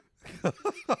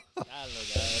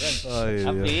Ay,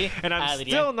 Dios. And I'm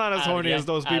still not as horny as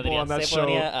those people on that show.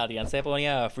 Adrián se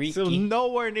ponía freaky. Still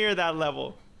nowhere near that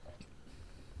level.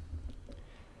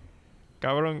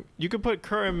 Cabrón, you could put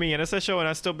Kurt and me in ese show and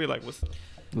I'd still be like, what's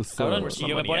Cabrón, Where's si my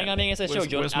yo me money ponen at? a mí en ese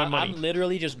show, Where's my money? I'm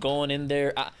literally just going in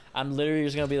there. I'm literally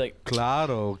just gonna be like,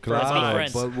 Claro, Let's be claro.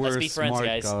 friends. But Let's we're be friends, smart,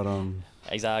 guys. cabrón.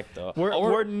 exacto.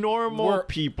 we're normal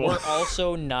people. We're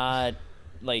also not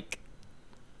like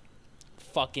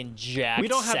fucking jacked, We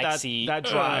don't have that- sexy, that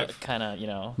drive. kind of, you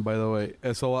know. By the way,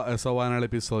 eso va en el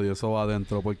episodio, eso va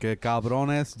adentro. Porque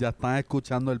cabrones ya están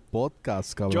escuchando el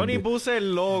podcast, cabrón. Yo ni puse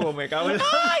el logo, me cago en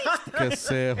Que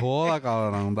se joda,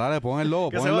 cabrón. Dale, pon el logo,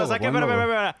 Que pon se el va, logo. ¿sabes qué? pon el Espera,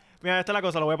 logo. espera. Mira, esta es la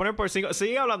cosa, lo voy a poner por 5...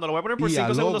 Sigue hablando, lo voy a poner por Y 5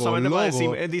 al segundos logo, solamente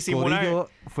para disimular. Corillo,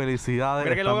 felicidades.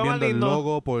 Mira que el Están logo más viendo el lindo.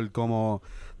 logo por como...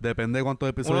 Depende de cuántos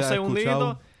episodios Unos has escuchado.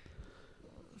 segunditos.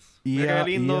 Mira qué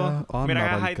lindo. Anda Mira que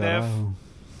pa'l high def. carajo.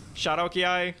 Shout out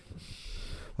Kiai.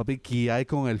 Papi, Kiai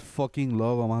con el fucking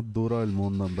logo más duro del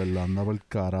mundo, en verdad. Anda por el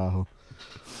carajo.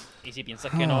 Y si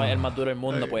piensas que no es el más duro del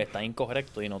mundo, pues estás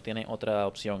incorrecto y no tienes otra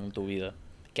opción en tu vida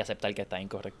que aceptar que estás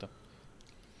incorrecto.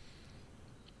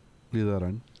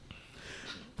 Literal.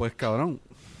 Pues cabrón.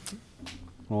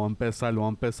 Vamos a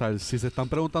empezar. Si se están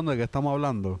preguntando de qué estamos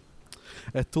hablando,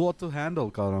 es Too Hot to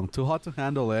Handle, cabrón. Too Hot to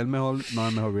Handle es el mejor, no es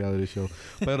el mejor reality show,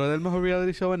 pero es el mejor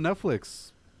reality show en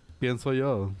Netflix. Pienso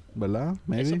yo, ¿verdad?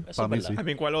 Maybe. Eso Para mí es sí. verdad. I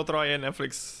mean, ¿cuál otro hay en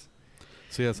Netflix?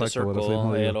 Sí, The exacto. Por eso mismo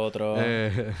Circle, digo. el otro.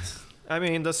 I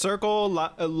mean, The Circle,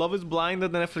 Love is Blind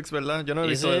es de Netflix, ¿verdad? Yo no he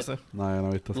Is visto it? ese. No, yo no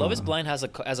he visto Love is esa.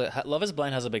 Blind Love is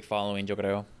Blind has a big following, yo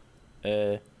creo.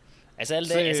 Ese es el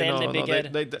de, Sí, ese es el de no, Big no, Ed.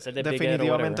 de- Ese es el de Big Ed o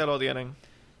definitivamente whatever. lo tienen.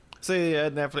 Sí,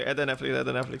 es de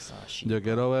Netflix. Ah, shit. Yo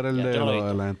quiero ver el Ya, de yo no lo he lo de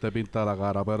visto. la gente pinta la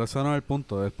cara, pero ese no es el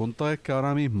punto. El punto es que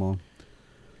ahora mismo...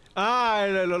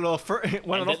 Bueno, El no de- furries,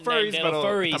 el de pero los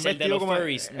furries, están el de vestidos los como...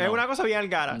 furries, Es no. una cosa bien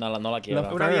gara. No la quiero.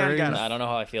 Los Una bien furries. gara. I don't know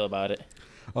how I feel about it.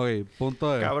 Ok,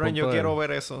 punto es... Cabrón, yo punto quiero es-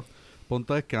 ver eso.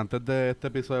 Punto es que antes de este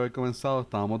episodio haber comenzado,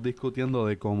 estábamos discutiendo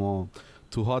de cómo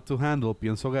Too Hot to Handle,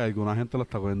 pienso que alguna gente lo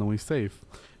está cogiendo muy safe.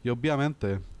 Y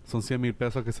obviamente son 100,000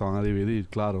 pesos que se van a dividir,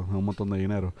 claro, es un montón de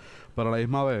dinero. Pero a la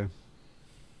misma vez,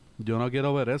 yo no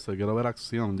quiero ver eso, yo quiero ver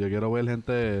acción. Yo quiero ver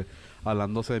gente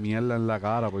hablándose mierda en la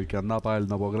cara porque anda para él.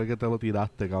 No puedo creer que te lo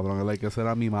tiraste, cabrón. Que ese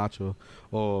era mi macho.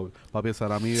 O papi, esa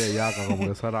era mi bellaca, como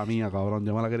que esa era mía, cabrón.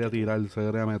 Yo me la quería tirar, se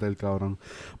quería meter, cabrón.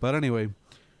 Pero anyway,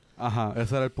 ajá,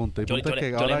 ese era el punto. El punto es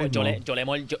que ahora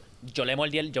mismo... Yo me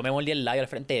mordí el labio al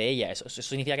frente de ella. Eso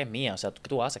significa que es mía. O sea, ¿qué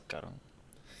tú haces, cabrón?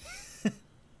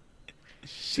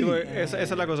 Sí, güey, esa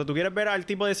es la cosa. Tú quieres ver al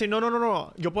tipo decir,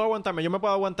 no, yo puedo aguantarme, yo me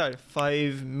puedo aguantar.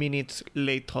 5 minutes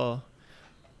later.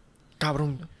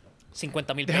 Cabrón,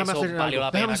 50,000 Déjame pesos hacer valió algo,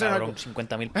 la déjame pena, hacer cabrón. algo.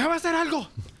 50,000. déjame hacer algo.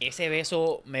 Ese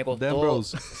beso me Them costó bros.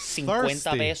 50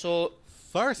 Thirsty. pesos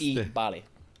y Thirsty. vale.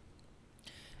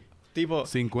 Tipo,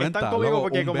 50, están conmigo luego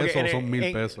porque un como que beso en- son 1,000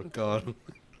 en- pesos, cabrón.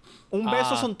 Un Ah.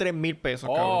 beso son 3,000 pesos,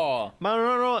 cabrón. Oh.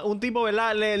 Mano, no. Un tipo,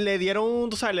 ¿verdad? Le dieron,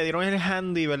 tú sabes, le dieron el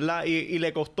handy, ¿verdad? Y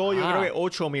le costó, yo Ah. creo que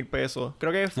 8,000 pesos.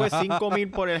 Creo que fue 5,000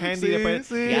 por el handy. Sí, Después,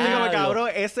 sí. Y yo digo, Diablo. cabrón,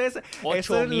 ese es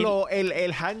 8,000.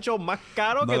 el hancho más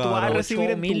caro que No, tú vas a cabrón. recibir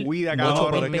en 8,000 tu vida, No, cabrón.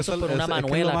 pero es que pesos eso- por es- una es que es lo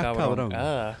manuela, más cabrón. cabrón.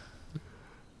 Ah.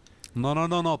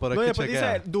 No, pero No, y es después que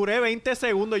chequea. dice, duré 20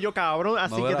 segundos y yo, cabrón.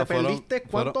 Así No, que verá, te perdiste,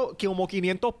 ¿cuánto? Como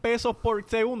 500 pesos por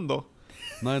segundo.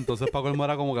 No, entonces Paco el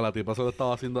era como que la tipa se lo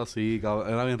estaba haciendo así,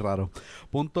 cabrón. Era bien raro.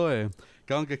 Punto es,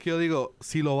 cabrón, que es que yo digo,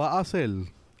 si lo vas a hacer,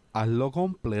 hazlo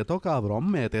completo, cabrón.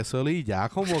 Méteselo y ya,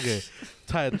 como que...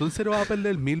 ¿Sabes? Tú en serio vas a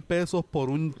perder 1,000 pesos por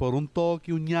un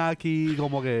toque, un ñaki,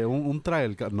 como que un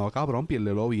trail. No, cabrón,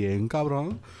 piérdelo bien,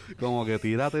 cabrón. Como que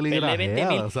tírate y Pierde 20,000.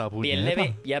 grajea, o sea,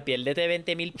 puñeta. Piérdete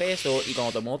 20,000 pesos y cuando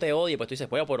todo el mundo te odie, pues tú dices,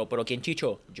 bueno, pero ¿quién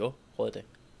chichó? Yo, jódete.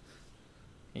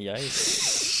 Y ya.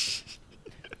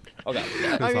 Ok. I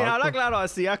mean, Exacto. habla claro,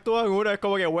 así actúan uno. Es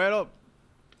como que, bueno,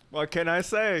 what can I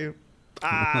say?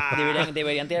 Ah.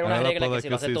 Deberían tirar una Ahora regla puede que si que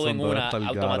lo haces sí, todo en son dos una, hasta el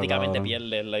garo, automáticamente cabrón.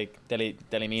 pierdes, like,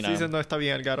 te elimina. Sí, no está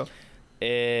bien, Garo. O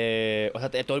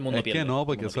sea, todo el mundo Es pierde. que no,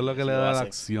 porque Todo el eso es mundo lo que pierde le si da lo la hace.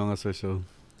 acción a ese show.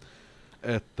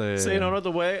 Sí, no,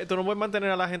 tú no puedes mantener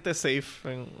a la gente safe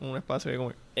en un espacio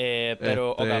como...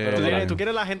 Pero, ok, pero... Tú, Vale. tú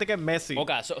quieres la gente que es Messi.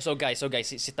 Ok, so guys,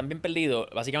 si están bien perdidos,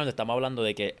 básicamente estamos hablando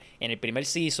de que en el primer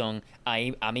season,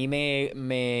 a mí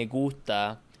me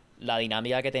gusta la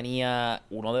dinámica que tenía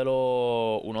uno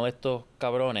de estos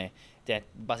cabrones.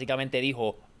 Básicamente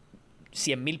dijo,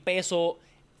 100,000 pesos,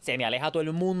 se me aleja todo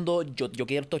el mundo, yo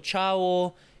quiero estos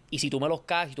chavos, y si tú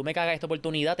me cagas esta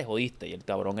oportunidad, te jodiste. Y el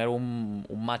cabrón era un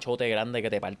machote grande que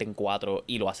te parte en 4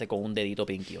 y lo hace con un dedito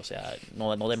pinky, o sea,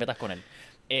 no te metas con él.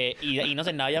 Y no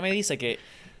sé, Navia me dice que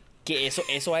que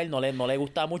eso a él no le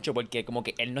gusta mucho porque como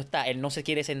que él no se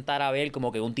quiere sentar a ver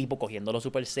como que un tipo cogiéndolo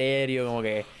súper serio, como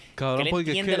que Cabrón, él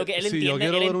porque es entiende que lo que él si yo entiende,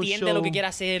 quiero él ver un entiende lo show- que quiere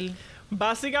hacer.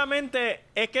 Básicamente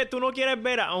es que tú no quieres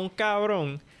ver a un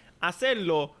cabrón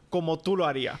hacerlo como tú lo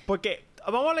harías. Porque,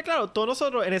 vamos a hablar claro, todos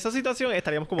nosotros en esa situación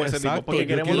estaríamos como ese tipo. Exacto, Porque yo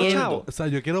queremos quiero- los chavos. O sea,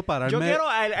 yo quiero pararme... Yo quiero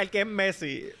al que es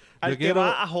Messi. Al Yo que quiero-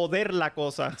 va a joder la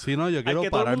cosa. Sí, no, yo Al quiero que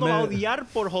todo el mundo va a pararme... odiar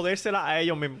por jodérsela a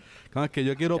ellos mismos. No, es que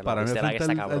yo quiero Que lo pararme que será frente que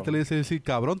está al cabrón. televisor y decir,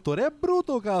 cabrón, tú eres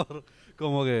bruto, cabrón.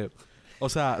 Como que... O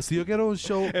sea, si yo quiero un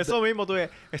show... Eso mismo, tú ves,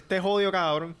 este jodido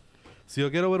cabrón. Si yo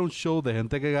quiero ver un show de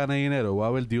gente que gane dinero, voy a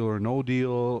ver Deal or No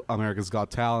Deal, America's Got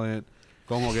Talent.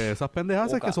 Como que esas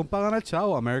pendejas Oca. que son para ganar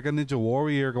chavo. American Ninja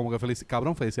Warrior, como que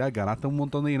cabrón, felicidades, ganaste un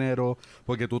montón de dinero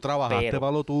porque tú trabajaste Pero-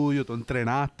 para lo tuyo, tú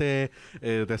entrenaste,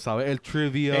 te sabes el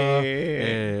trivia,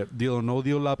 Deal or No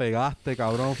Deal la pegaste,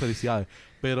 cabrón, felicidades.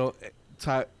 Pero, o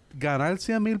sea, ganar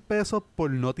 100 mil pesos por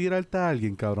no tirarte a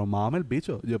alguien, cabrón, mámame el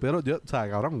bicho. O sea,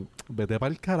 cabrón, vete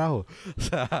para el carajo. O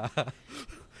sea,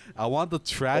 I want the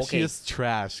trashiest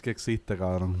trash que existe,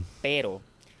 cabrón. Pero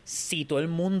si todo el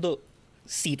mundo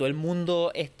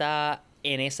está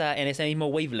en ese mismo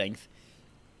wavelength,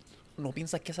 ¿no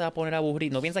piensas que se va a poner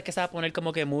aburrido? ¿No piensas que se va a poner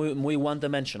como que muy one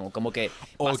dimensional? Como que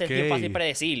va a ser bien Ok. fácil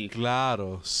predecir.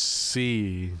 Claro,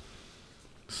 sí.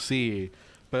 Sí.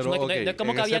 Pero, no, ok, no es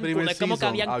como en que ese habían, primer no es como que season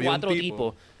habían había un 4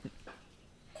 tipo, tipos.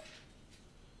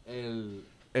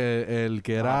 el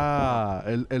que era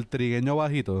el trigueño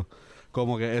bajito.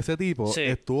 Como que ese tipo Sí,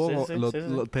 estuvo... sí,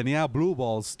 sí. tenía blue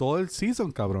balls todo el season,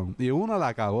 cabrón. Y una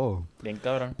la cagó. Bien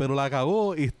cabrón. Pero la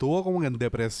cagó y estuvo como en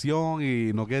depresión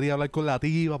y no quería hablar con la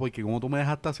tipa porque como tú me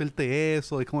dejaste hacerte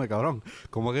eso. Y es como que, cabrón,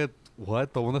 como que, what,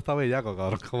 todo el mundo está bellaco,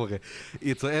 cabrón. Como que...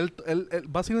 Y entonces él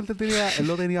básicamente él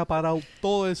lo tenía parado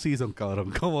todo el season,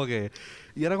 cabrón. Como que...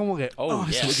 Y era como que, Oh, "Ah,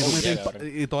 yeah, se lo quiero oh, meter yeah, pa-".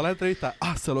 cabrón. Y todas las entrevistas,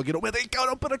 se lo quiero meter,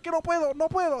 cabrón, pero es que no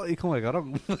puedo. Y como que,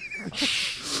 cabrón.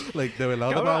 Like, de verdad, no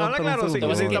te Cabrón, puedo habla aguantar un claro, sí,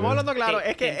 segundo, sí, como estamos que- hablando claro.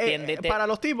 Es que Entiéndete. para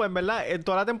los tipos, en verdad, en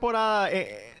toda la temporada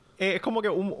es como que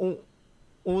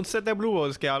un set de Blue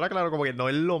Balls que habla claro como que no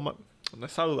es no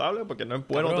es saludable porque no es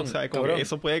bueno, Cabrón, tú sabes, como cabrón. que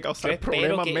eso puede Yo causar espero,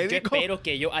 problemas yo médicos. espero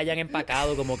que ellos hayan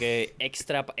empacado como que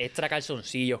extra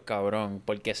calzoncillos, cabrón.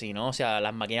 Porque si no, o sea,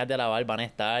 las máquinas de lavar van a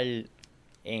estar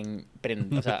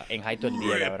o sea, en high todo el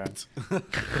día, cabrón.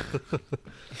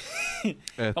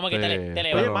 Como que te Este,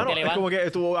 le- Oye, pero- hermano, te es levan- como que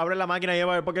tú abres la máquina y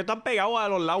llevas... ¿Por qué están pegados a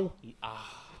los lados?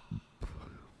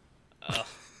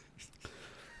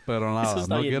 Pero Eso nada,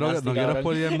 está no bien quiero, nasty, no quiero cabrón.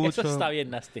 spoilear mucho. Eso está bien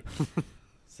nasty.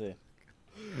 Sí.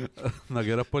 No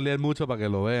quiero spoilear mucho para que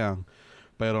lo vean.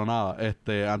 Pero nada,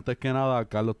 antes que nada,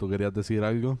 Carlos, ¿tú querías decir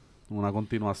algo? Una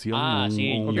continuación.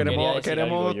 Sí, un- yo quería Queremos... decir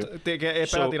algo yo. espera,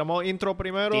 So, tiramos intro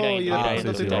primero tira y intro, después sí,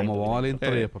 intro, sí, tira vamos al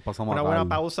intro y después pasamos a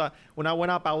Carlos. una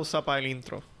buena pausa para el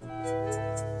intro.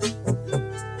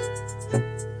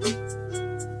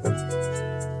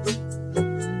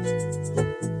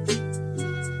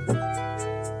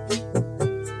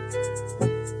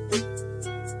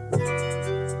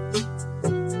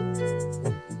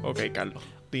 Ok, Carlos.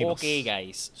 Dinos. Ok,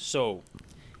 guys. So,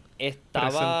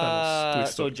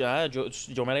 Preséntanos tu ya,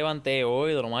 yo me levanté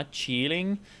hoy de lo más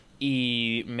chilling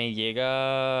y me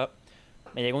llega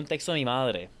un texto de mi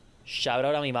madre. Shout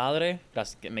out a mi madre,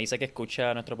 que me dice que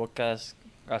escucha nuestro podcast,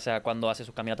 o sea, cuando hace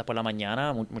sus caminatas por la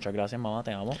mañana. Muchas gracias, mamá,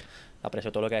 te amo.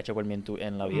 Aprecio todo lo que ha hecho por mí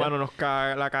en la vida. Mano,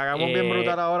 la cagamos bien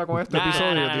brutal ahora con este Nah,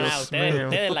 episodio, nah, nah, Dios ustedes, mío.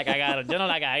 ustedes la cagaron. Yo no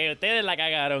la cagué, ustedes la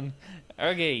cagaron.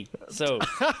 Ok, so,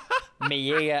 me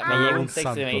llega un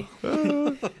texto y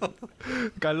me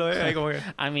Carlos es ahí como que...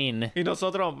 I mean, Y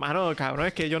nosotros, mano, cabrón,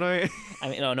 es que yo no he...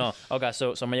 no. Ok,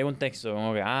 so me llega un texto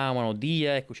como que, buenos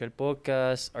días, escuché el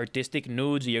podcast, Artistic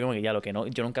Nudes, y yo como que ya lo que no,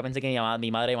 yo nunca pensé que mi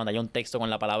madre mandaría un texto con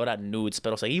la palabra nudes,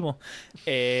 pero seguimos.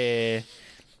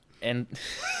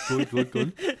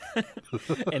 Cool.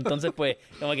 Entonces, pues,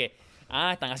 como que,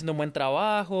 están haciendo un buen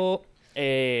trabajo,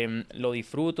 lo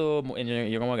disfruto.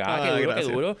 Yo como que, qué duro, gracias.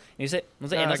 qué duro. Y dice,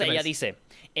 entonces ella gracias. dice,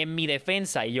 en mi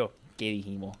defensa, y yo, ¿qué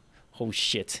dijimos? Oh,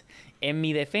 shit. En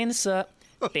mi defensa,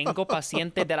 tengo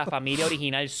pacientes de la familia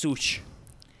original Such.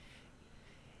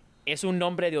 Es un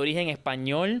nombre de origen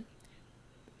español,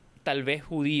 tal vez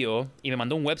judío, y me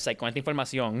mandó un website con esta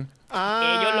información.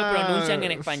 Ellos lo pronuncian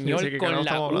en español sí, que con no la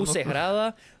estamos U hablando.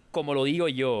 cerrada, como lo digo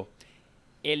yo.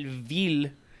 El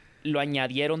vil lo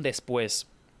añadieron después.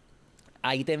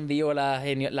 Ahí te envío la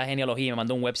genealogía. Me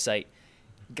mandó un website.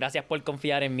 Gracias por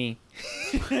confiar en mí.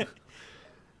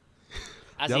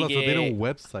 Así Ya lo que tiene un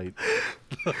website.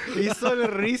 Hizo el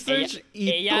research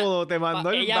todo. Te mandó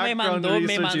el ella me background mandó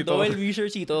research y todo. el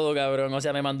research y todo, cabrón. O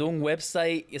sea, me mandó un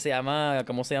website que se llama...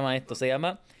 ¿Cómo se llama esto? Se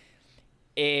llama...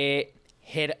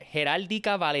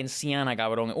 Heráldica Valenciana,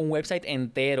 cabrón. Un website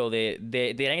entero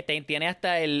tiene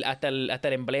hasta el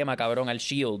emblema, cabrón, el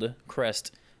shield,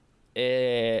 crest.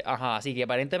 Ajá, así que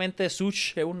aparentemente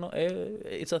Such es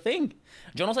it's a thing.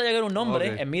 Yo no sabía que era un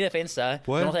nombre, Ok. en mi defensa.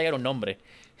 Pues- Yo no sabía que era un nombre.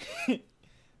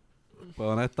 Pues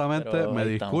honestamente, Pero me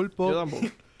ahí estamos. disculpo. Yo tampoco.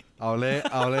 Hablé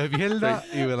mierda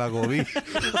y me la comí.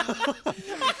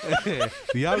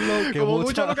 Diablo, que Como mucha...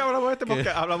 mucho lo que hablamos de este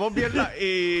podcast, hablamos mierda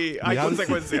y hay Diablo-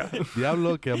 consecuencias.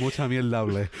 Diablo, que mucha mierda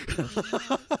hablé.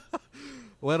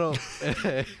 Bueno,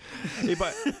 Y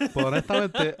pues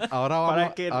honestamente, ahora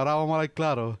Para que- vamos a hablar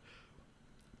claro.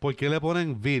 ¿Por qué le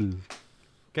ponen Bill?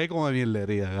 ¿Qué come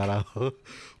mierdería, carajo?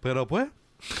 Pero pues,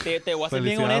 Te voy a ser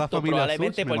bien Felicidades a la honesto, familia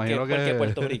probablemente Such, me porque, imagino que- porque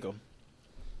Puerto Rico.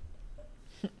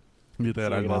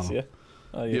 literal, Sí, mano. gracias.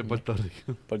 Y Adiós, en Puerto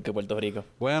Rico. porque Puerto Rico.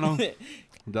 Bueno,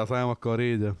 ya sabemos,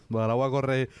 Corillo. Ahora voy a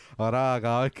correr. Ahora,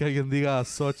 cada vez que alguien diga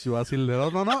Sochi, voy a decirle,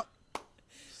 no.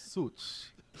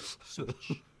 Such.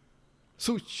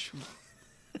 Such.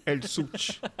 El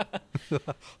Such.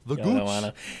 The Ya, Gooch.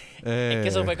 mano. Eh, Es que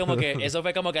eso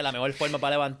fue como que la mejor forma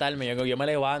para levantarme. Yo me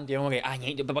levanto y yo como que,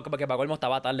 porque para colmo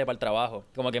estaba tarde para el trabajo.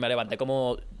 Como que me levanté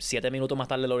como 7 minutos más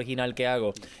tarde de lo original que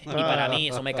hago. Y para mí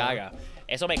eso me caga.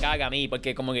 Eso me caga a mí,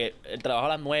 porque como que el trabajo a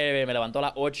las 9, me levanto a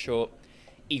las 8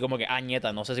 y como que,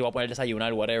 nieta, no sé si voy a poner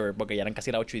desayunar, whatever, porque ya eran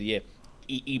casi las 8:10.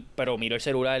 Pero miro el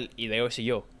celular y veo ese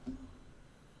yo.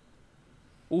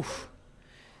 Uf.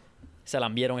 Se la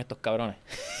enviaron estos cabrones.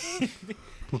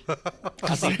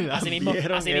 Así mismo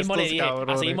le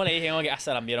dije, como que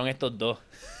se la enviaron estos dos.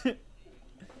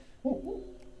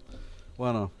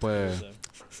 Bueno, pues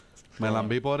me la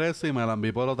envié por eso y me la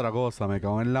envié por otra cosa. Me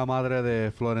cago en la madre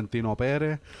de Florentino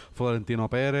Pérez. Florentino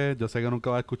Pérez, yo sé que nunca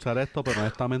va a escuchar esto, pero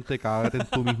honestamente cágate en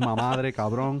tu misma madre,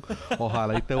 cabrón.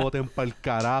 Ojalá y te voten para el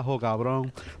carajo,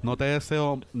 cabrón. No te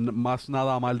deseo más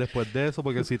nada mal después de eso,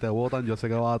 porque si te votan yo sé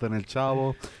que vas a tener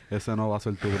chavo. Ese no va a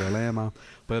ser tu problema.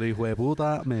 Pero hijo de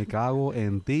puta, me cago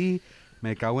en ti.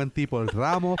 Me cago en ti por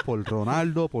Ramos, por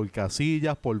Ronaldo, por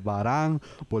Casillas, por Varane,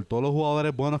 por todos los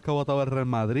jugadores buenos que ha votado el Real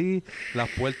Madrid. Las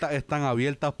puertas están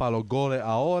abiertas para los goles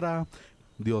ahora.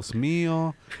 Dios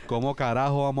mío, ¿cómo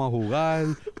carajo vamos a jugar?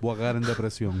 Voy a caer en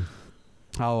depresión.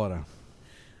 Ahora,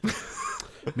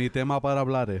 mi tema para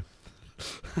hablar es...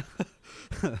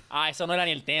 Eso no era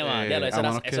ni el tema. Eh, Diablo, a eso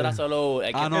menos que- era solo.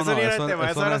 Ah, no, Ese ni era el eso- tema,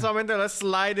 eso eso no era es- solamente let's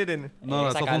slide it in. No,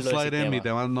 eso fue un sacarlo del slide en mi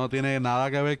sistema. tema. No tiene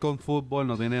nada que ver con fútbol,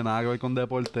 no tiene nada que ver con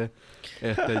deporte.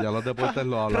 Ya los deportes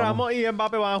los hablamos. Ramos y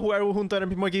Mbappé van a jugar juntos en el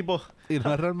mismo equipo. Y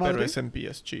no es Real Madrid. Pero es en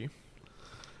PSG.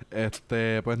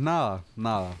 Pues nada.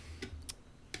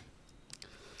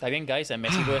 Está bien, guys. En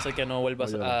Messi puede ser que no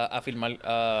vuelvas Oye. a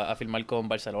firmar con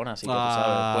Barcelona. Así que tú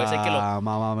sabes. Puede ser que lo.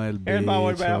 Mámame el bicho. Él va a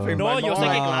volver a firmar. No, yo sé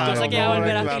que, yo sé que va a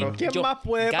volver a Claro. firmar. ¿Quién más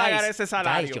puede pagar ese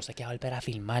salario? Guys, yo sé que va a volver a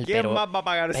firmar. ¿Quién pero, más va a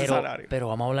pagar ese salario? Pero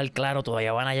vamos a hablar claro.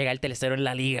 Todavía van a llegar tercero en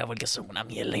la liga porque son una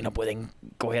mierda y no pueden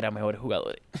coger a mejores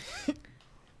jugadores.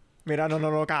 Mira,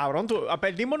 no, cabrón.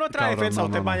 Perdimos nuestra Cabrón, defensa. no,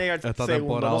 Usted no, va a no. llegar Esta segundo.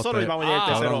 temporada Nosotros usted- vamos a llegar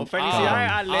tercero. cabrón,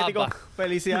 Felicidades, cabrón. Atlético.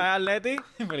 Felicidades, Atleti.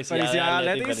 Felicidades,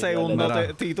 Atleti. felicidades, Segundo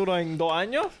Atleti. título en 2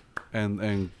 años.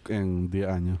 En 10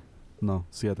 años. No,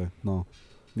 7. No.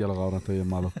 Ya lo cabrón, estoy bien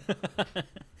malo.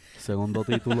 Segundo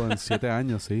título en 7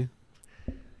 años, sí.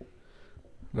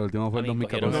 El último fue el Mami,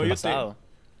 cogieron 2014. el yo sé. pasado.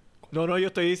 No, yo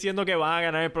estoy diciendo que van a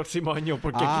ganar el próximo año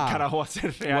porque ¿qué carajo va a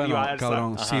ser Real y Bueno, Barça?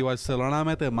 cabrón, Ajá. si Barcelona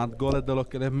mete más goles de los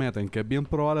que les meten, que es bien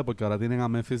probable porque ahora tienen a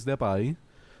Memphis Depay,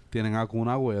 tienen a Kun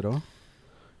Agüero.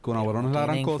 Kun Agüero no es la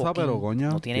gran tienen cosa, fucking- pero coño.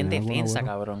 No tienen a Kun defensa,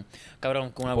 Agüero. cabrón.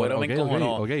 Cabrón, con Pues, Agüero me ok,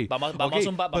 encojonó. ok. Vamos, Ok, vamos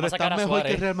pero a sacar está a mejor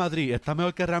Suárez. que Real Madrid. Está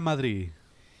mejor que Real Madrid.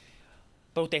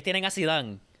 Pero ustedes tienen a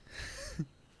Zidane.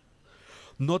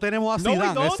 No tenemos a No,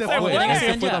 Zidane. no, Ese se fue. fue. ¿Tienen a Ese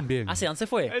Zidane fue ya? también. ¿A Zidane se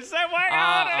fue? ¡Él se fue,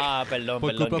 cabrones! Perdón,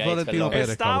 Por culpa de guys, Florentino perdón. Pérez.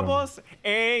 Estamos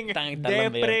en Tan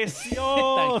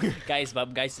depresión. Guys, van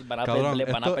a Cabrón, perder,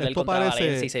 esto contra parece-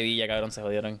 Valencia y Sevilla, cabrón, se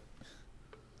jodieron.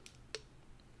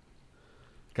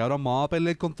 Cabrón, vamos a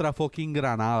perder contra fucking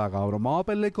Granada, cabrón. Vamos a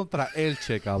perder contra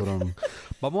Elche, cabrón.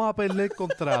 Vamos a perder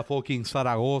contra fucking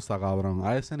Zaragoza, cabrón.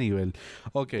 A ese nivel.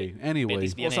 Ok, anyway.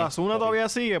 Betis viene. Osasuna todavía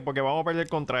sigue porque vamos a perder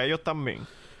contra ellos también.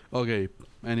 Ok,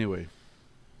 anyway.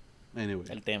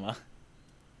 El tema.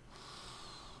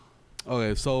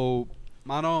 Ok, so,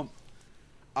 mano,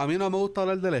 a mí no me gusta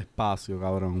hablar del espacio,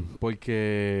 cabrón.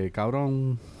 Porque,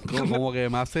 cabrón, como que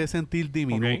me hace sentir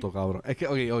diminuto, cabrón. Es que,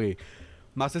 ok.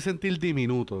 Me hace sentir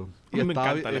diminuto. Me estaba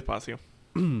encanta el vi- espacio.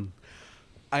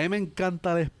 A mí me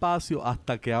encanta el espacio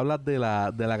hasta que hablas de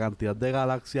la cantidad de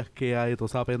galaxias que hay, toda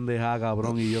esa pendejada,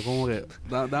 cabrón. Y yo como que...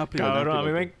 Dame explicar, Cabrón, a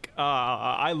mí explicar.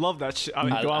 I love that shit. A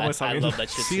mí yo amo esa I mierda. love that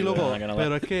shit Sí, too, loco, I'm not gonna pero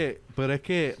lie. es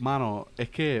que, mano, es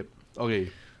que Ok.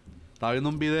 Estaba viendo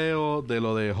un video de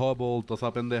lo de Hubble, toda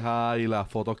esa pendejada y las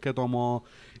fotos que tomó.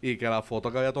 Y que la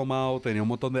foto que había tomado tenía un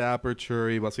montón de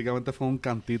aperture y básicamente fue un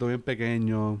cantito bien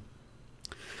pequeño.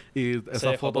 Y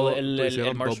esa foto el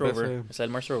Mars dos Rover. veces. Es el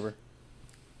Mars Rover.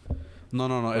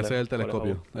 No, ese es el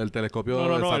telescopio. El telescopio No,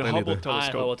 del el satélite. Hubble El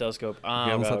Telescope. Hubble Telescope. Que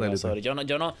es un Ok, satélite. sorry. Yo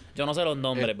no sé los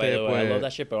nombres, by the way. I pues- love that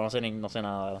shit, pero no sé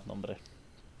nada de los nombres.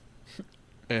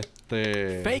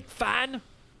 Fake fan.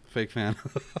 Fake fan.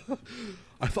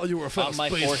 I thought you were a fan On of my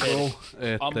space, forehead.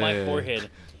 girl. On my forehead.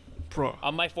 Bro.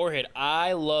 On my forehead.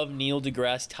 I love Neil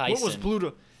deGrasse Tyson. What was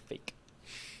Pluto? Fake.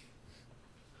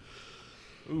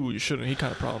 Ooh, you shouldn't. He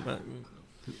kind of problematic.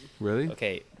 Really?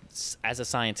 Okay. As a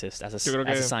scientist. As a Yo creo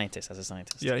que- scientist.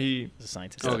 Yeah, he. As a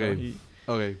scientist. Okay.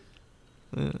 Ok.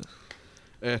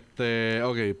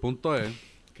 Ok, punto es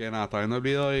que nada, estaba viendo el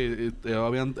video y ellos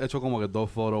habían hecho como que 2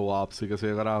 photo ops y que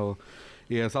se carajo.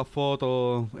 Y esas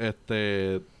fotos,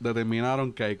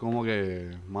 determinaron que hay como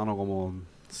que, mano, como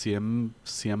 100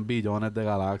 billones de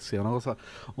galaxias, una cosa,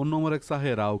 un número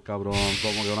exagerado, cabrón,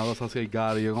 como que una cosa así,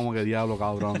 Gary, yo como que diablo,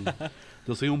 cabrón.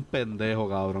 Yo soy un pendejo,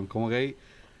 cabrón, como que,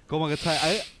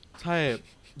 ¿sabes?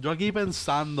 Yo aquí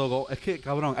pensando, es que,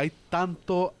 cabrón, hay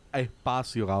tanto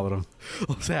espacio, cabrón.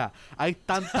 O sea, hay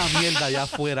tanta mierda allá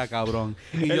afuera, cabrón.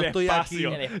 Y yo estoy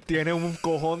espacio. aquí. Tiene un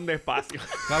cojón de espacio.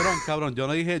 Cabrón, yo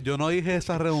no dije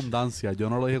esa redundancia. Yo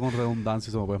no lo dije con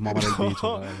redundancia, se me puedes mamar el bicho,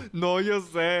 cabrón. No, yo sé.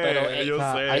 Pero, yo o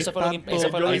sea, sé. eso fue lo que, tanto- eso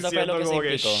fue lo yo que, eso fue lo diciendo que se como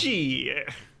que, implicó. shit.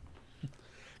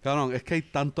 Cabrón, es que hay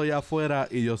tanto allá afuera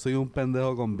y yo soy un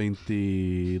pendejo con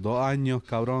 22 años,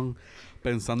 cabrón,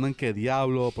 pensando en que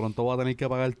diablo, pronto voy a tener que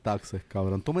pagar taxes,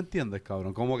 cabrón. ¿Tú me entiendes,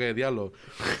 cabrón? Como que diablo,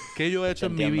 ¿qué yo he hecho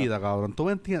en mi entiendo. vida, cabrón? ¿Tú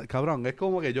me entiendes? Cabrón, es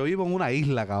como que yo vivo en una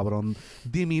isla, cabrón,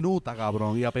 diminuta,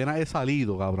 cabrón, y apenas he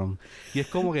salido, cabrón. Y es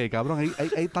como que, cabrón,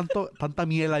 hay tanta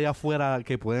mierda allá afuera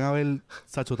que pueden haber,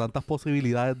 sacho, tantas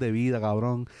posibilidades de vida,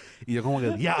 cabrón. Y yo como que,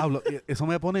 diablo, eso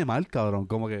me pone mal, cabrón,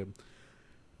 como que...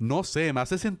 No sé, me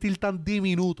hace sentir tan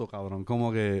diminuto, cabrón.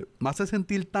 Como que me hace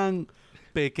sentir tan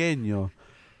pequeño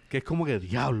que es como que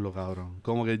diablo, cabrón.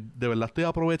 Como que de verdad estoy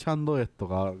aprovechando esto,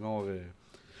 cabrón. Como que...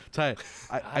 ¿Sabes?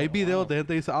 Hay videos de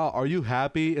gente que dice, are you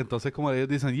happy? Entonces como ellos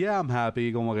dicen, yeah, I'm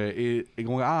happy. Como que... Y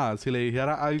como que, si le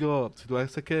dijera algo... Si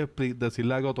tuvieses que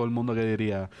decirle algo a todo el mundo que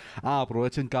diría,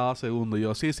 aprovechen cada segundo. Y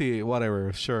yo, sí,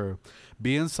 whatever, sure.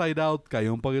 Vi Inside Out,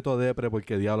 cayó un poquito de depre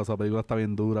porque diablo, esa película está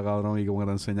bien dura, cabrón, y como que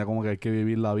te enseña como que hay que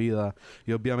vivir la vida.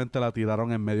 Y obviamente la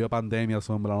tiraron en medio de pandemia,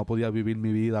 so, en verdad no podía vivir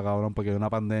mi vida, cabrón, porque hay una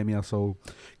pandemia, so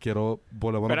quiero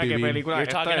por lo menos Espera, ¿qué vivir. película?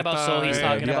 You're talking about Soul. He's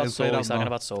talking yeah, about Inside Soul. Out, He's talking no.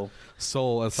 about Soul.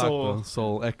 Soul, exacto,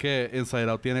 Soul. Es que Inside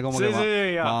Out tiene como Sí, que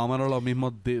sí, yeah. más o menos los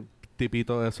mismos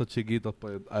tipitos de esos chiquitos,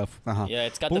 pues, ajá. Yeah,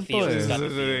 it's got the Punto feels. es- It's got the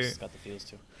Sí, sí, feels. sí. It's got the feels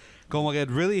too. Como que it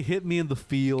really hit me in the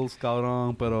feels,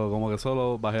 cabrón, pero como que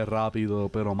solo bajé rápido,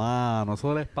 pero mano,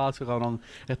 eso del espacio, cabrón,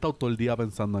 he estado todo el día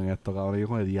pensando en esto, cabrón, y yo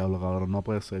como de diablo, cabrón, no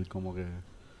puede ser, como que,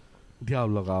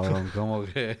 diablo, cabrón, como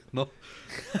que, no,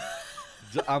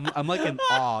 I'm like in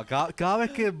awe, cada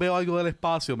vez que veo algo del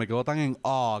espacio me quedo tan en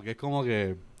awe, que es como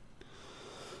que,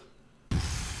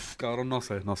 cabrón, no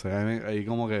sé, ahí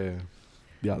como que,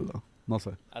 diablo. No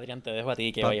sé. Adrián, te dejo a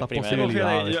ti que Tantas vayas primero.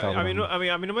 posibilidades. Fíjate, cabrón.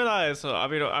 a mí no me da eso. A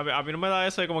mí no me da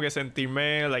eso de como que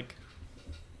sentirme, like,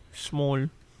 small.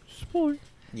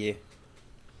 Yeah.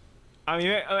 A mí,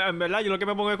 en verdad, yo lo que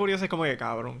me pongo curioso es como que,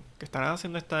 cabrón, que estarán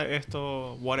haciendo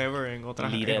esto, whatever, en otros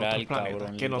Literal, planetas,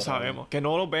 cabrón, que no literal. sabemos, que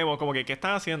no los vemos, como que, ¿qué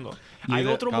están haciendo? Hay Literal,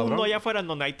 otro cabrón. mundo allá afuera en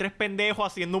donde hay 3 pendejos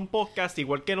haciendo un podcast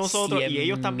igual que nosotros y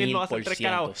ellos también lo hacen 3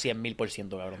 carajos.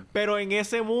 100,000%, cabrón. Pero en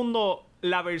ese mundo,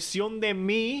 la versión de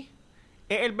mí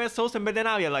es el best host en vez de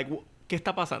nadie. Like, ¿qué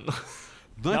está pasando?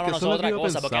 No, que no, eso es lo otra que yo he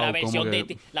cosa, porque la pensado, versión como de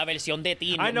que- ti, la versión de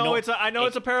ti. I know, no, it's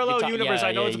a parallel universe.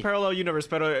 I know it's a parallel universe,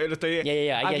 pero estoy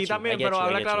Yeah, I get aquí you, también, I get pero you, I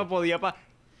habla get claro, you. podía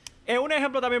es un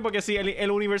ejemplo también porque sí, el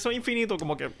universo infinito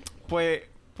como que pues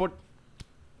por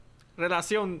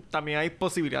relación también hay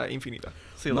posibilidades infinitas.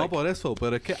 Sí, No, like, por eso,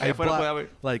 pero es que allá afuera puede haber.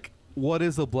 like, what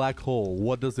is a black hole?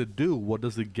 What does it do? What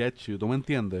does it get you? ¿Tú me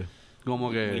entiendes?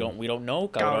 Como que... we don't know,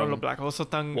 cabrón, cabrón. los black holes son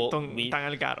tan Well, tan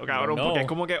al caro, we cabrón, don't porque know. es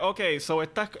como que okay, so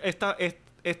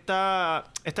esta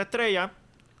estrella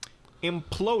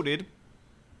imploded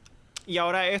y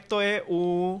ahora esto es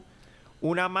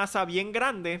una masa bien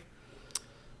grande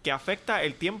que afecta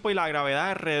el tiempo y la gravedad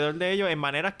alrededor de ellos en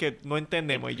maneras que no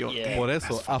entendemos. Y yo, Yeah. Por eso,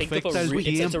 Think of a afecta el re-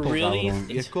 it's a tiempo, really, cabrón.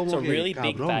 Y es it's como a que, really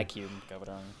big cabrón. vacuum,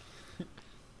 cabrón.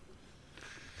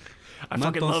 I No,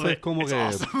 fucking love entonces, it. como It's que,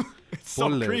 awesome. It's so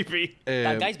ponle, creepy.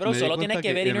 Guys, bro, me di solo cuenta tienes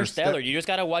que ver Interstellar- Interstellar. You just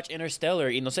gotta watch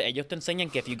Interstellar. Y no sé, ellos te enseñan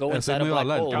que if you go Eso inside a me iba a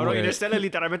black hablar, hole... como Cabrón, que- Interstellar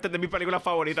literalmente es de mis películas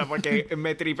favoritas porque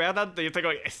me tripea tanto y yo estoy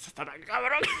como, esto está tan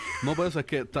cabrón. No, pero eso es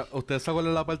que ustedes se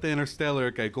acuerdan de la parte de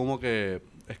Interstellar que hay como que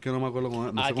es que no me acuerdo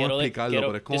cómo, no sé cómo explicarlo,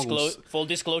 pero es como full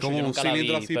disclosure, como yo un nunca la vi,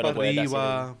 cilindro así pero para puedes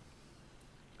arriba.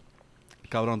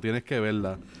 Cabrón, tienes que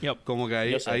verla. Yep. Como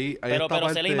que Yo sé. hay pero esta sé la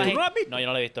parte. imagen. ¿Tú no la has visto? No, yo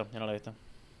no la he visto.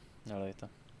 No la he visto.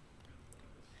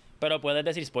 Pero puedes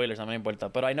decir spoilers, no me importa.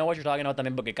 Pero I know what you're talking about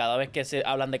también, porque cada vez que se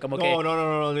hablan de como que...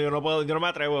 No, yo no puedo, yo no me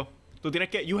atrevo. Tú tienes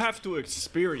que, you have to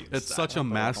experience It's that. such a por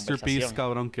la masterpiece, conversación.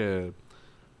 cabrón, que...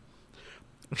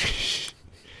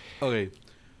 Ok.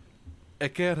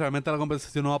 Es que realmente la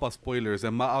conversación no va para spoilers.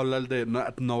 Es más hablar de...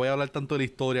 No voy a hablar tanto de la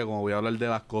historia como voy a hablar de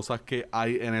las cosas que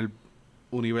hay en el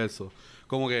universo.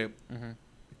 Como que Ujú.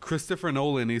 Christopher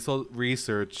Nolan hizo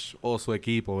research, o su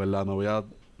equipo, ¿verdad? No voy a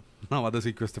nada más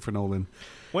decir Christopher Nolan.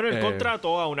 Bueno, él Eh,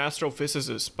 contrató a un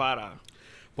astrophysicist para...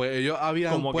 Pues ellos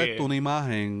habían Como puesto que- una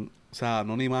imagen, o sea,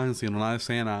 no una imagen, sino una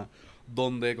escena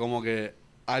donde como que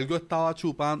algo estaba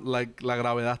chupando, la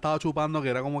gravedad estaba chupando, que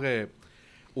era como que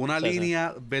una Sí, sí.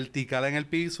 línea vertical en el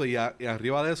piso y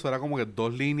arriba de eso era como que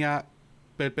dos líneas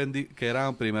que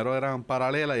eran, primero eran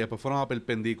paralelas y después fueron a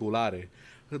perpendiculares,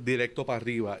 directo para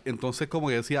arriba. Entonces como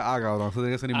que decía, cabrón, eso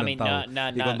tiene que ser I mean, inventado. no,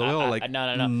 Y cuando veo, like,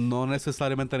 no. no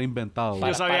necesariamente era inventado.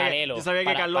 Yo sabía que- paralelo. yo sabía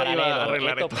que Carlos iba a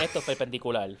arreglar esto es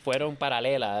perpendicular. Fueron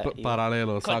paralelas. y-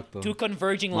 Paralelo, exacto. Two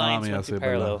converging Mala lines mía, with two sí,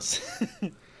 verdad.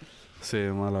 parallels. Sí,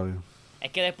 mala vida. Es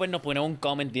que después nos pone un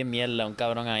comment bien mierda, un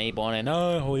cabrón ahí pone,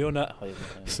 no, jodió nada.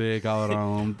 Sí,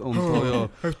 cabrón. Un jodido,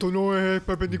 Esto no es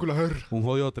perpendicular. un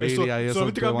jodido trilly ahí. Eso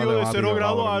solamente cambió de 0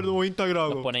 grados a 90 Nos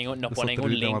grados. ponen, Eso un triste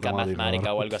link a matemática, matemática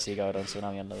cabrón. o algo así, cabrón. Es una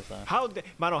mierda, ¿sabes?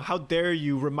 Mano, how dare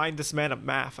you remind this man of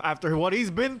math after what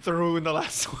he's been through in the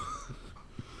last one?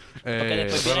 Porque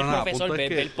después viene pero el nada, profesor, punto es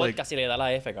ve que, el podcast y le da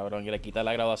la F, cabrón, y le quita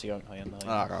la graduación. Jodiendo,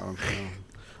 jodiendo. Cabrón.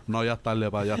 No, ya es tarde,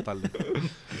 ya es tarde.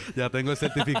 Ya tengo el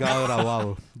certificado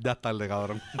graduado. Ya es tarde,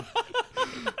 cabrón.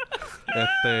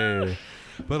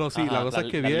 Pero sí, Ajá, la cosa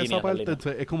es que las vi líneas, esa las parte, líneas.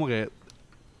 entonces, es como que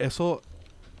eso,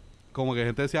 como que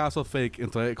gente decía eso fake,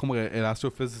 entonces como que el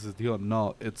astrophysicist dijo,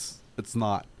 no, it's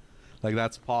not. Like,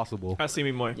 that's possible. Así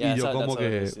mismo es. Yeah, y yo that's como how it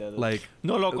que, is, yeah, like,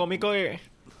 No, lo cómico es...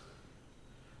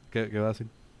 ¿qué va a decir?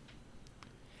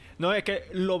 No, es que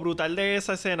lo brutal de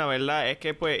esa escena, ¿verdad? Es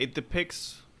que, pues, it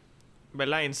depicts,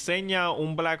 ¿verdad? Enseña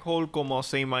un black hole como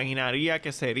se imaginaría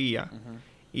que sería. Ujú.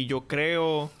 Y yo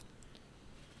creo...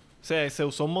 O sea, se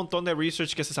usó un montón de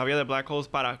research que se sabía de black holes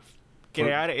para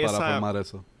crear Para esa formar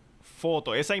eso.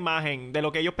 foto, esa imagen de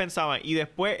lo que ellos pensaban. Y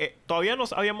después, todavía no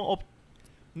habíamos...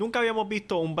 Nunca habíamos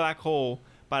visto un black hole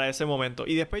para ese momento.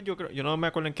 Y después yo creo... Yo no me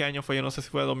acuerdo en qué año fue. Yo no sé si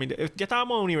fue 2010. Ya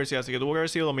estábamos en universidad, así que tuvo que haber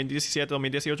sido 2017,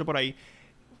 2018 por ahí.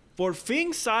 Por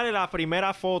fin sale la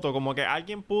primera foto. Como que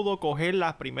alguien pudo coger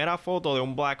la primera foto de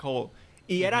un black hole.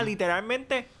 Y era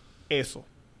literalmente eso.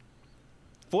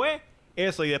 Fue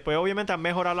eso. Y después obviamente han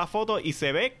mejorado la foto. Y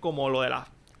se ve como lo de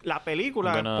la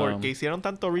película. I'm gonna- porque hicieron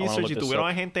tanto wanna research look y this tuvieron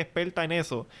up. a gente experta en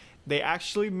eso. They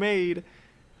actually made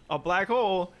a black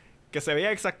hole que se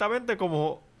veía exactamente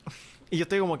como... Y yo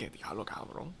estoy como que, diablo,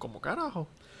 cabrón. ¿Cómo carajo?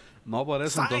 No, por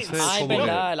eso, Science. entonces, Ah, es como que-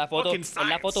 verdad, la foto, Fucking es la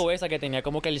science. foto esa que tenía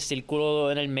como que el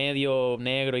círculo en el medio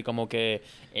negro y como que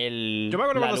el... Yo me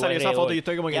acuerdo la cuando luz salió esa alrededor. foto y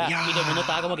estoy como que, Ya, "Ya". y todo el mundo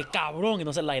estaba como que cabrón, y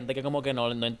entonces la gente que como que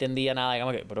no entendía nada,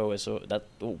 como que, bro, eso,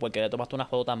 ¿por qué le tomaste una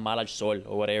foto tan mala al sol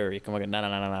o whatever? Y es como que,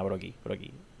 no, por aquí.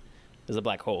 There's a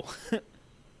black hole.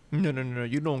 No,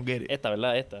 you don't get it. Esta,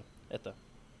 ¿verdad? Esta.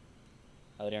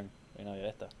 Adrián,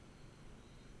 esta.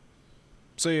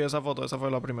 Sí, esa foto, esa fue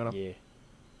la primera. Yeah.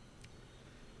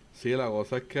 Sí, la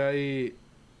cosa es que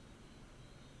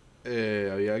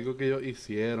había algo que ellos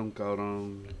hicieron,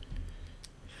 cabrón.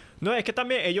 No, es que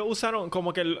también ellos usaron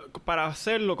como que para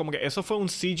hacerlo, como que eso fue un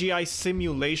CGI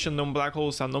simulation de un black hole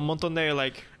usando un montón de,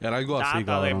 like, Era algo así,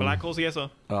 data de cabrón. black holes y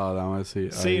eso. Dame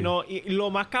decir. Sí, no, y lo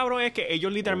más cabrón es que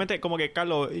ellos literalmente, como que,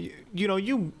 Carlos, you know,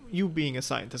 you being a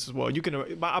scientist as well, you can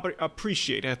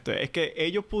appreciate esto. Es que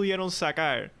ellos pudieron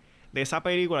sacar de esa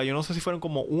película, yo no sé si fueron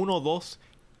como 1 o 2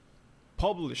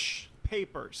 published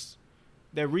papers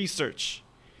de research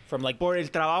From like, por el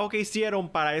trabajo que hicieron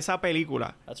para esa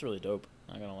película. that's really dope.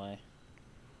 Not gonna lie.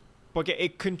 Porque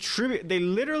they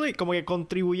literally como que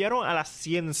contribuyeron a la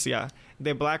ciencia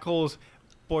de black holes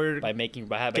por By doing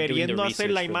the queriendo hacer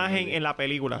la research for the imagen movie. en la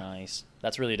película. Nice.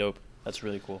 That's really dope. That's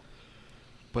really cool.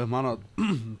 Pues, mano,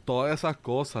 todas esas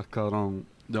cosas, cabrón.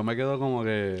 Yo me quedo como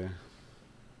que...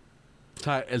 O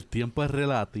sea, el tiempo es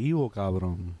relativo,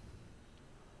 cabrón.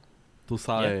 Tú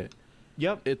sabes...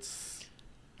 Yep. It's...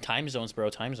 Time zones, bro.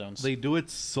 Time zones. They do it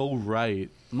so right.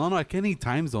 No, es que ni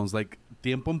time zones. Like,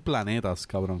 tiempo en planetas,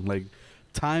 cabrón. Like,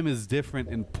 time is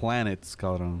different in planets,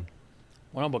 cabrón.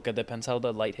 Bueno, porque depends how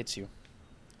the light hits you.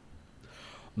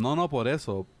 No, por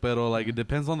eso. Pero, like, it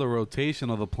depends on the rotation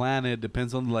of the planet.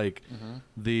 Depends on, like,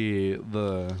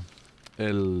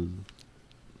 el...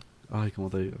 Ay, ¿cómo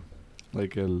te digo?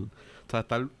 Like, o sea,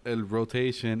 está el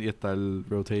rotation y está el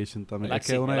rotation también.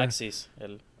 El axis.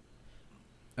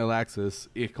 El axis.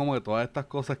 Y es como que todas estas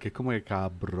cosas que es como que,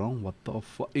 cabrón, what the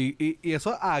fuck. Y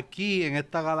eso aquí, en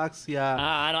esta galaxia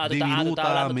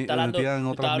diminuta, metida en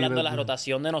otras hablando de la miles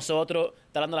rotación de nosotros,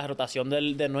 estás hablando de la rotación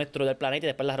del planeta y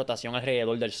después la rotación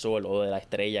alrededor del Sol o de la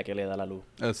estrella que le da la luz.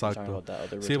 Exacto.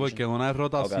 Sí, porque una es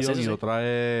rotación y otra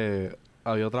es...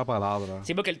 Había otra palabra.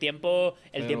 Sí, porque el tiempo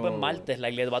en Marte,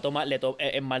 like, le va a tomar,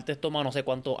 en Marte toma no sé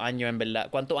cuántos años, en verdad.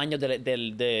 ¿Cuántos años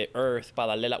de Earth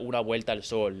para darle una vuelta al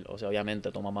Sol? O sea,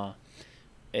 obviamente toma más.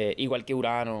 Igual que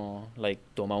Urano, like,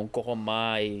 toma un cojón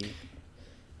más y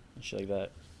shit like that.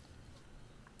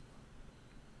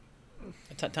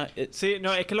 Sí,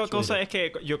 no, es que la cosa es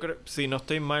que yo creo, si no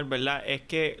estoy mal, ¿verdad? Es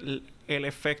que el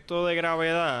efecto de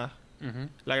gravedad,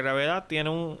 la gravedad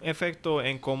tiene un efecto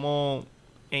en cómo...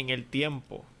 en el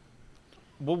tiempo.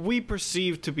 What we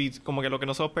perceive to be... como que lo que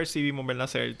nosotros percibimos, ¿verdad?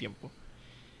 Ser el tiempo.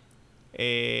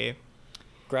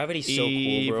 Gravity's so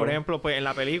cool, bro. Por ejemplo, pues en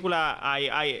la película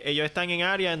ellos están en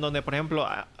áreas en donde, por ejemplo,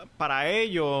 para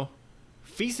ellos,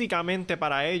 físicamente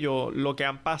para ellos, lo que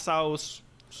han pasado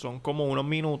son como unos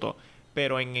minutos.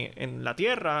 Pero en la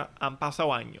Tierra han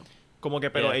pasado años. Como que,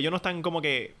 pero ellos no están como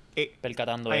que...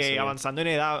 percatando eso, avanzando en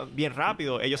edad bien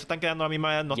rápido. Ellos se están quedando a la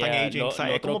misma edad, no están aging. O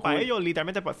sea, es como para ellos,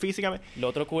 literalmente, físicamente. Lo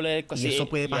otro cool es... Y eso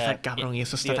puede pasar, cabrón. Y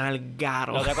eso está tan al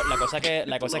garo.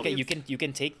 La cosa es que you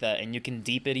can take that and you can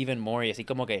deep it even more. Y así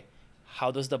como que...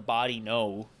 How does the body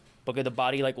know? Porque the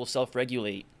body, like, will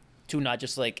self-regulate to not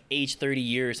just, like, age 30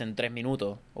 years en 3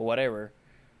 minutos. Or whatever.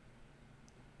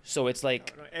 So it's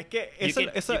like... Es que you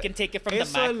can take it from the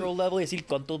macro level y decir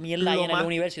cuánto mierda hay en el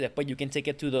universo y después you can take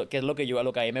it to the... Que es lo que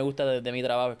a mí me gusta de mi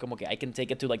trabajo. Es como que I can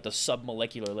take it to like the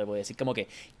submolecular level. Es decir, como que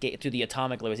to the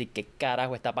atomic level. Es decir, qué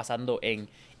carajo está pasando en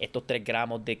estos 3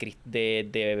 gramos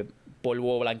de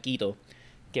polvo blanquito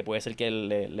que puede ser que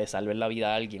le salven la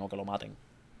vida a alguien o que lo maten.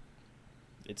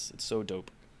 It's so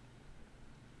dope.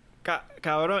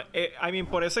 Cabrón, I mean,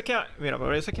 por eso es que... Mira,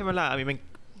 por eso es que, ¿verdad?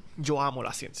 Yo amo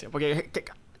la ciencia. Porque...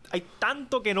 hay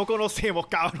tanto que no conocemos,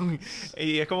 cabrón.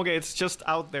 Y es como que it's just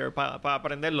out there para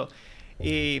aprenderlo.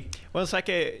 Y bueno, sabes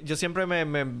que yo siempre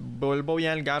me vuelvo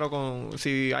bien al garo con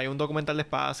si hay un documental de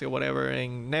espacio o whatever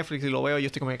en Netflix y lo veo y yo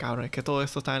estoy como, cabrón, es que todo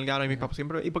esto está en el garo y mis papás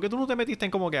siempre... ¿Y por qué tú no te metiste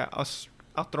en como que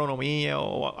astronomía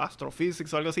o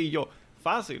astrophysics o algo así? Y yo,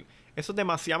 fácil. Eso es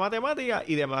demasiada matemática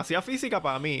y demasiada física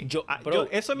para mí.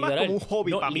 Eso es más como un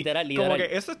hobby para mí. Literal. Como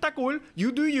que eso está cool.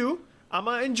 You do you.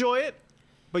 I'ma enjoy it.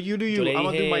 But you do you.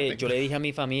 Yo le dije a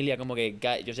mi familia como que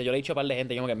yo le he dicho a un par de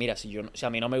gente como que mira, si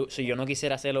yo no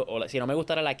quisiera hacerlo o si no me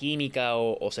gustara la química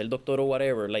o ser doctor o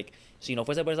whatever, like si no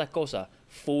fuese por esas cosas,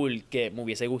 full que me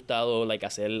hubiese gustado like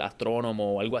hacer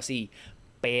astrónomo o algo así,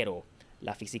 pero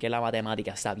la física y la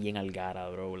matemática está bien al gara,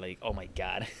 bro, like oh my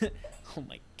god,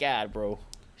 bro.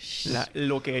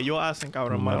 Lo que ellos hacen,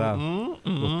 cabrón, mira,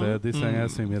 ustedes dicen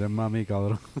eso y miren mami,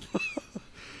 cabrón.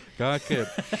 Cada vez que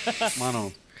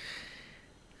mano,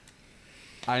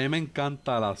 a mí me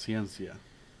encanta la ciencia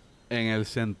en el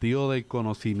sentido del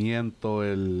conocimiento,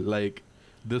 el like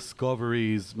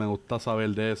discoveries, me gusta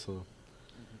saber de eso.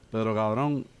 Pero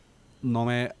cabrón,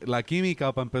 la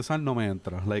química para empezar no me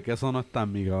entra, like eso no está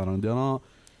en mí, cabrón.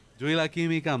 Yo y la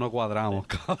química no cuadramos,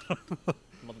 cabrón.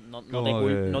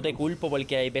 No te culpo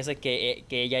porque hay veces que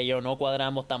ella y yo no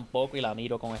cuadramos tampoco y la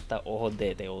miro con estos ojos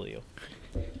de odio.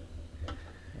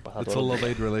 It's a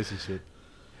love-hate relationship.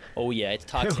 Oh yeah, it's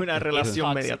toxic. Es una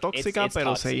relación media tóxica,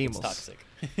 pero toxic, seguimos.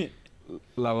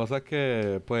 La cosa es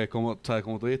que, pues, como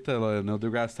tú dijiste, lo de Neil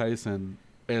deGrasse Tyson,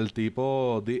 el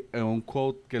tipo, en un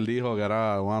quote que él dijo que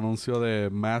era un anuncio de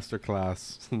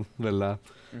Masterclass, ¿verdad?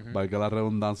 Valga la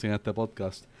redundancia en este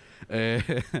podcast.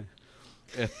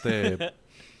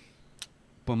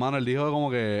 Pues, mano, él dijo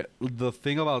como que the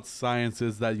thing about science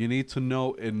is that you need to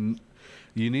know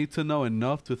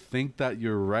enough to think that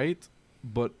you're right,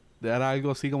 but era algo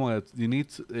así como que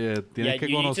tienes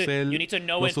que conocer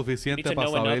lo suficiente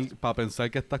para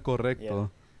pensar que estás correcto.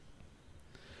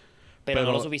 Pero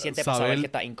no lo suficiente para saber que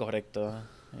estás incorrecto.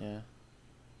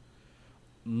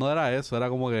 No era eso, era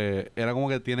como que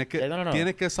tienes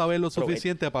que saber lo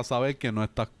suficiente para saber que no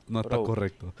estás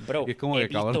correcto. Bro, y es como que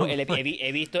cabrón.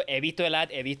 He visto el ad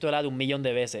 1,000,000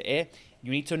 de veces.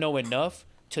 You need to know enough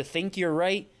to think you're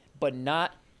right, but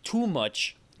not too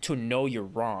much to know you're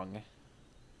wrong.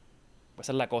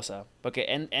 Esa es la cosa. Porque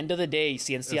end of the day,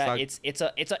 ciencia, it's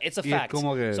a fact.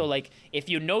 Que... So, like, if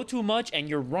you know too much and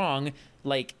you're wrong,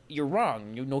 like, you're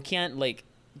wrong. You can't, like,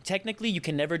 technically, you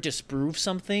can never disprove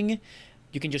something.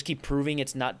 You can just keep proving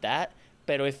it's not that.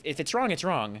 But if it's wrong, it's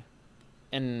wrong.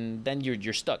 And then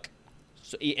you're stuck.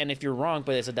 So, and if you're wrong,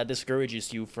 but that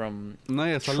discourages you from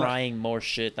trying more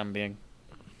shit también.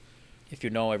 If you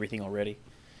know everything already.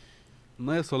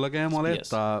 No, eso es lo que me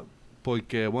molesta. Yes.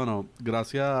 Porque, bueno,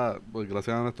 gracias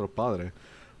a nuestros padres,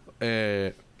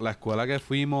 la escuela que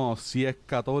fuimos sí es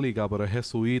católica, pero es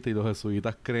jesuita, y los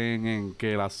jesuitas creen en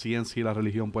que la ciencia y la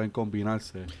religión pueden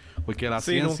combinarse. Porque la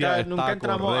ciencia está nunca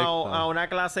entramos correcta. a una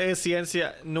clase de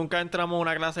ciencia,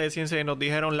 y nos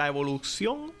dijeron la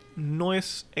evolución no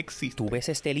existe. Tú ves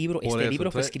este libro,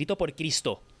 fue escrito por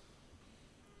Cristo.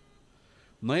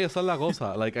 No, y esa es la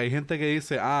cosa. Like, hay gente que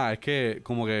dice, es que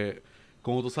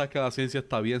como tú sabes que la ciencia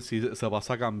está bien si se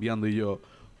pasa cambiando, y yo,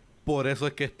 por eso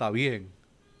es que está bien.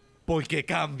 Porque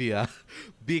cambia.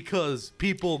 Because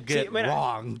people get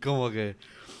wrong. Como que...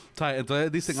 ¿sabes?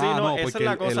 Entonces dicen, no, esa porque es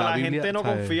la cosa. La Biblia, gente no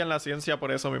 ¿sabes? confía en la ciencia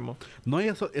por eso mismo. No, y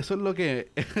eso es lo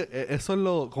que... eso es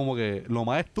lo como que lo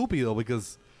más estúpido.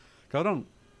 Because, cabrón,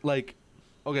 like,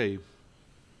 ok,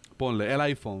 ponle el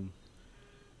iPhone.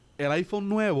 El iPhone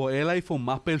nuevo es el iPhone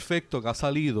más perfecto que ha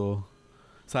salido. O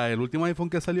sea, el último iPhone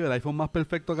que salió, el iPhone más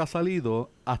perfecto que ha salido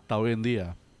hasta hoy en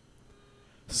día.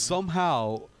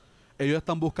 Somehow, ellos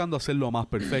están buscando hacerlo más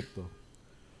perfecto.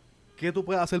 ¿Qué tú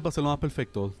puedes hacer para hacerlo más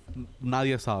perfecto?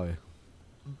 Nadie sabe.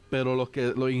 Pero los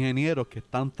ingenieros que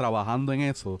están trabajando en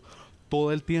eso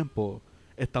todo el tiempo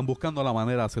están buscando la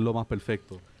manera de hacerlo más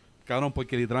perfecto. Cabrón,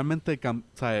 porque literalmente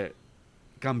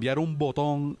cambiar un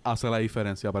botón hace la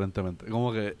diferencia, aparentemente.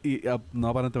 Como que... no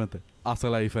aparentemente. Hace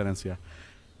la diferencia.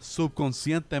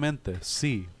 Subconscientemente,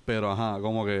 sí. Pero,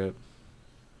 como que...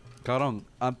 Cabrón,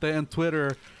 antes en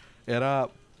Twitter era...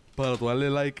 Para tú darle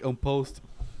like a un post...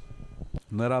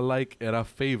 No era like, era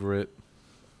favorite.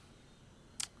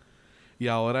 Y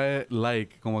ahora es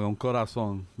like, como que un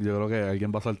corazón. Yo creo que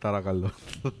alguien va a saltar a Carlos.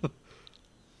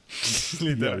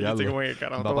 Literal, yo como que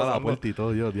carajo. Va para la puerta y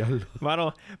todo, yo, diablo.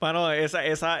 Mano,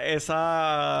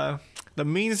 esa... The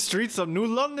mean streets of New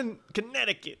London,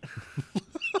 Connecticut.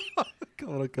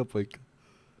 Cabrón, qué puerca.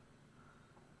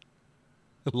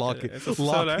 Locking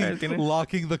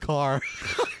the car.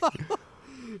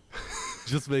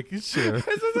 Just making sure.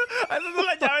 Esas son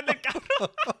las llaves del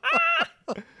carro.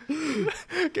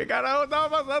 ¿Qué carajo estaba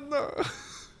pasando?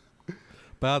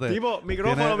 Espérate. Tipo,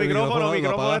 micrófono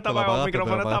está apagado.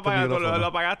 Micrófono está apagado.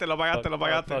 Lo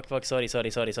apagaste. Fuck, sorry.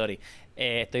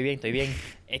 Estoy bien.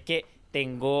 Es que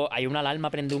hay una alarma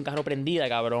de un carro prendida,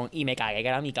 cabrón, y me cagué que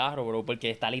era mi carro, bro, porque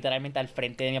está literalmente al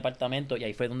frente de mi apartamento y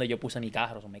ahí fue donde yo puse mi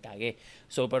carro, me cagué.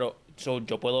 Pero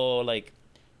yo puedo, like,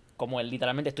 como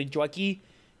literalmente estoy yo aquí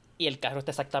y el carro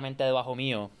está exactamente debajo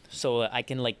mío. So I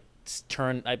can, like,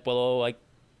 puedo, like,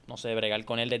 no sé, bregar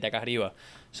con él desde acá arriba.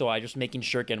 So I just making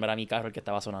sure que no era mi carro el que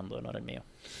estaba sonando, no era el mío.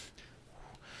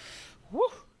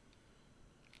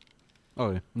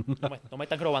 Okay. No me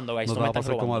están robando, guys. No me están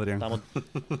robando. Como Adrián.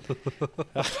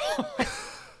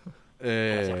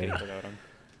 Gracias, Cristo, cabrón.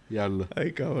 Diablo.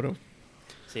 Ay, cabrón.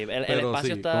 Sí, el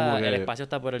espacio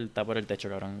está por el techo,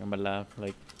 cabrón, en verdad.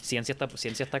 Like, ciencia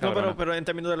está cabrón. No, pero en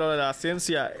términos de lo de la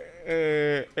ciencia,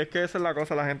 es que esa es la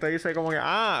cosa. La gente dice como que,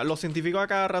 los científicos a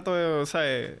cada rato,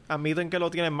 admiten que lo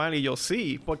tienen mal. Y yo,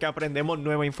 sí, porque aprendemos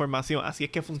nueva información. Así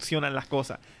es que funcionan las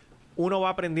cosas. Uno va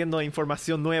aprendiendo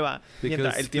información nueva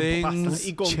mientras el tiempo pasa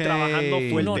y trabajando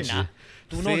fuerte.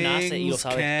 Tú no naces y lo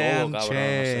sabes todo,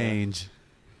 cabrón.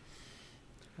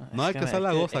 No, es que esa es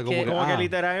la cosa. Como que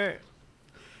literal...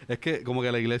 Es que como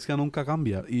que la iglesia nunca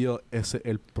cambia. Y ese es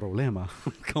el problema.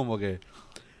 Como que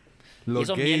los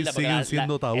gays siguen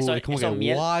siendo tabú. Es como que,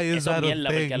 why is that a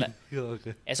thing?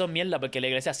 Eso es mierda, porque la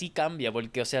iglesia sí cambia.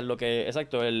 Porque, o sea, lo que...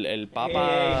 Exacto, el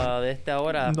papa de este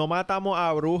ahora... No matamos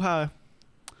a brujas.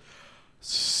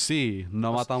 Sí,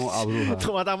 no matamos a brujas.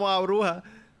 No matamos a brujas.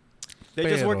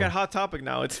 They just work at Hot Topic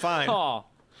now. It's fine. No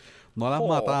las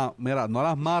matan. Mira, no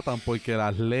las matan porque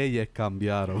las leyes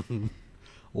cambiaron.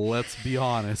 Let's be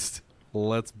honest.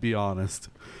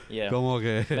 Yeah. Como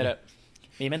que... Pero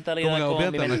mi mentalidad no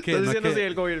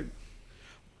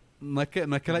es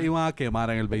que la iban a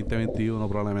quemar en el 2021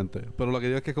 probablemente. Pero lo que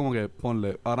digo es que como que,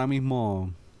 ponle, ahora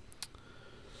mismo...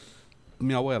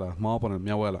 Mi abuela, vamos a poner, mi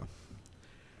abuela.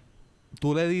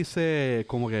 Tú le dices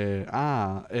como que,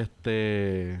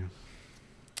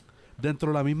 dentro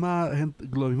de la misma gente,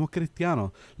 los mismos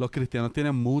cristianos, los cristianos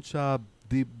tienen muchas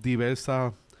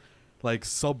diversas, like,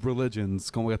 sub-religions,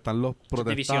 como que están los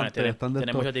protestantes, divisiones, están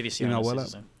tienen muchas divisiones. Y mi abuela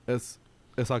sí.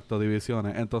 Exacto,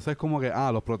 divisiones. Entonces como que,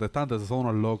 los protestantes son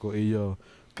unos locos y ellos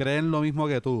creen lo mismo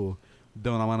que tú de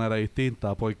una manera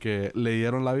distinta porque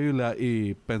leyeron la Biblia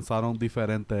y pensaron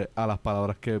diferente a las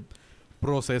palabras que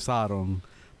procesaron.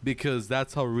 Because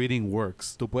that's how reading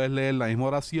works. Tú puedes leer la misma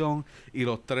oración y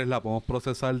los tres la podemos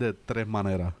procesar de tres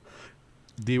maneras.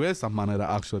 Diversas maneras,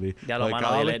 actually. Ya lo, Porque mano,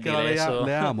 cada dile, vez que dile eso.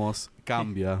 leamos,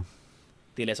 cambia.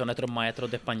 Dile eso a nuestros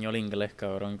maestros de español e inglés,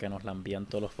 cabrón, que nos la envían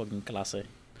todos los fucking clases.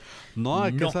 No,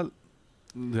 es que No. esa...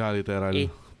 Ya,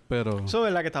 literal. Pero... Eso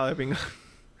es la que estaba de pinga.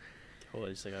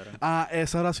 Joderse, cabrón.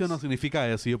 esa oración no significa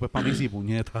eso. Y yo, pues, para mí sí,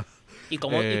 puñeta. ¿Y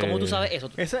cómo tú sabes eso?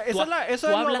 Eso Tú- es tú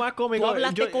lo hablas- más cómico. ¿Tú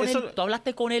hablaste, Yo- eso- ¿Tú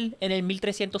hablaste con él en el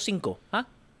 1305? ¿Ah?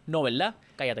 No, ¿verdad?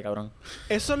 Cállate, cabrón.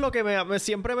 Eso es lo que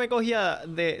siempre me cogía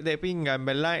de pinga, en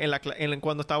verdad.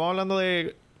 Cuando estábamos hablando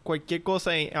de cualquier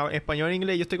cosa en español o en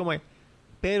inglés, yo estoy como...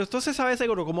 Pero esto se sabe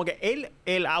seguro. Como que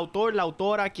el autor, la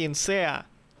autora, quien sea,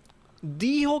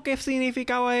 dijo que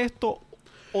significaba esto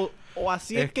o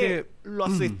así es que lo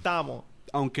aceptamos.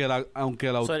 Aunque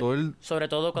el autor Sobre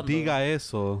todo cuando... diga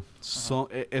eso,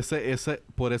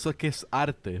 por eso es que es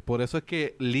arte. Por eso es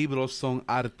que libros son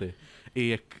arte.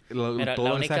 Y Mira, todo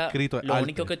lo que se ha escrito es lo arte.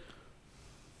 único que...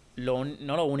 no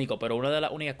lo único, pero una de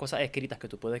las únicas cosas escritas que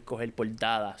tú puedes coger por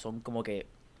dadas son como que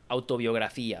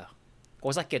autobiografía.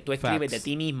 Cosas que tú escribes Facts.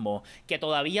 de ti mismo. Que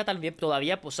todavía,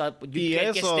 pues, o sea, Y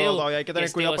eso todavía hay que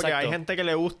tener cuidado porque hay gente que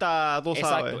le gusta, tú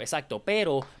sabes. Exacto.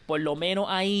 Pero por lo menos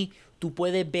ahí tú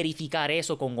puedes verificar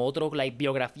eso con otros,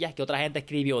 biografías que otra gente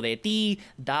escribió de ti,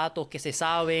 datos que se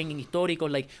saben,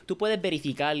 históricos, tú puedes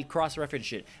verificar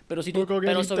cross-reference shit. Pero si tú, Porque en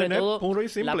pero sobre internet, todo puro y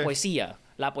simple.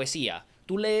 la poesía.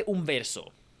 Tú lees un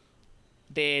verso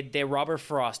de Robert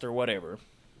Frost o whatever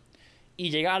y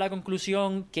llegas a la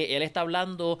conclusión que él está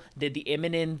hablando de the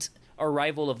imminent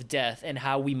arrival of death and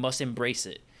how we must embrace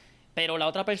it. Pero la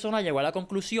otra persona llegó a la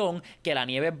conclusión que la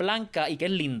nieve es blanca y que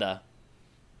es linda.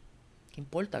 ¿Qué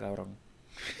importa, cabrón?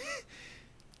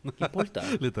 ¿Qué importa?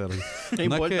 Literal. ¿Qué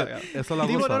No importa? es que cabrón? eso es la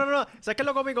Digo, cosa. no. ¿Sabes qué es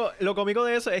lo cómico? Lo cómico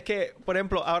de eso es que, por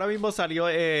ejemplo, ahora mismo salió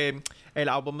el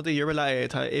álbum of the year, ¿verdad?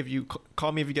 If you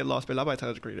call me if you get lost, ¿verdad? By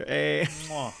Tyler, the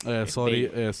Creator.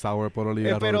 Sorry, Sour por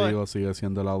Olivia pero- Rodrigo sigue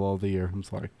siendo el álbum of the year. I'm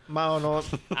sorry. Mao, no.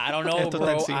 I don't know, Esto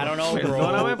está bro. encima. I don't know, bro.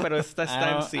 Perdóname, pero esto I está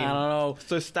don't encima. know.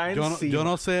 Esto está Yo encima.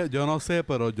 no sé,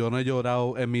 pero yo no he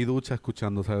llorado en mi ducha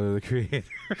escuchando Tyler, the Creator.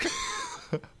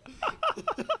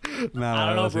 I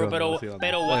don't know, bro,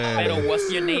 pero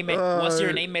What's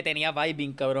Your Name me tenía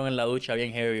vibing, cabrón, en la ducha,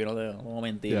 bien heavy, no te voy a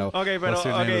mentir. Yeah. Ok,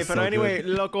 pero anyway,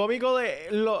 lo cómico de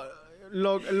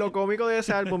lo cómico de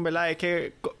ese álbum, ¿verdad? Es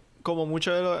que como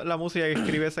mucho de la música que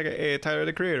escribe Tyler,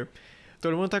 the Creator, todo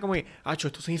el mundo está como,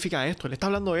 esto significa esto, él está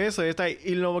hablando de eso,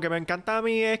 y lo que me encanta a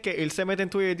mí es que él se mete en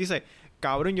Twitter y dice,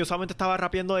 cabrón, yo solamente estaba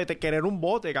rapeando de querer un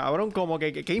bote, cabrón, como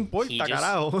que ¿qué importa,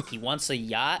 carajo? He wants a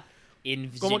yacht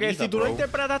in Como que Geneva, si tú bro. lo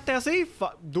interpretaste así,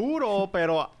 duro,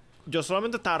 pero yo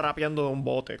solamente estaba rapeando de un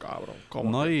bote, cabrón.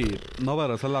 No,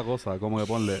 pero esa es la cosa. Como que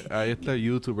ponle, hay este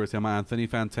youtuber se llama Anthony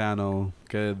Fantano,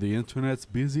 que es The Internet's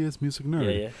busiest music nerd.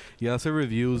 Yeah. Y hace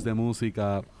reviews de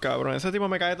música. Cabrón, ese tipo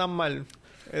me cae tan mal.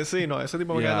 Ese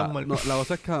tipo me cae tan mal. No, la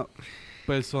cosa es que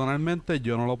personalmente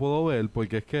yo no lo puedo ver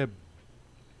porque es que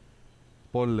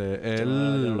ponle, Yo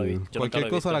no lo he visto. Yo nunca cualquier lo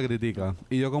he cosa visto. la critica.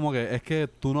 Y yo como que es que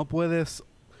tú no puedes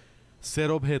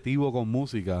ser objetivo con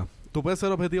música. Tú puedes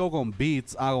ser objetivo con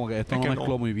beats. Como que esto Es no que mezcló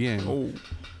no. muy bien.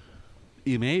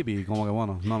 Y maybe, como que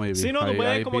bueno, no maybe. Sí, no, tú Hay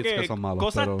puedes como beats que son malos,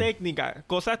 cosas pero- técnicas,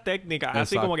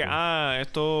 así como que, Exacto.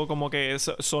 esto como que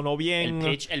sonó bien.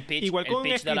 El pitch Igual con de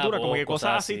la escritura, como voz, que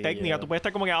cosas así técnicas. yeah. Tú puedes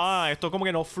estar como que, esto como que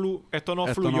esto no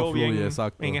Esto fluyó no fluye, bien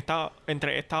exacto.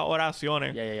 entre estas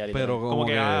oraciones. Ya, Pero literal. Como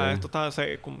que, que- esto está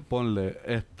Ponle,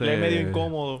 le medio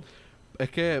incómodo. Es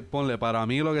que, ponle, para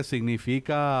mí lo que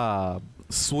significa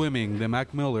swimming de Mac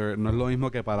Miller no es lo mismo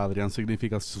que para Adrián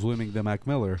significa swimming de Mac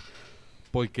Miller.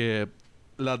 Porque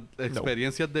las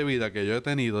experiencias de vida que yo he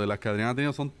tenido y las que Adrián ha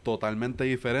tenido son totalmente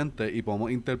diferentes y podemos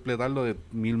interpretarlo de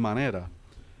mil maneras.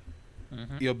 Ujú.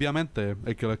 Y obviamente,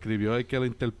 el que lo escribió es el que lo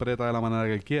interpreta de la manera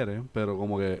que él quiere, pero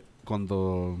como que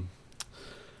cuando...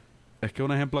 Es que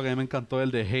un ejemplo que a mí me encantó es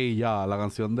el de Hey Ya, la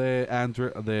canción de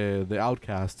de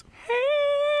Outkast.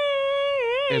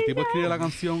 El tipo escribe la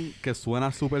canción que suena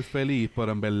súper feliz,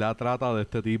 pero en verdad trata de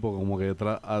este tipo, como que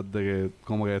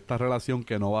como que esta relación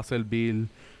que no va a servir,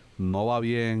 no va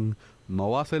bien, no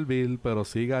va a servir, pero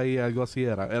sigue ahí, algo así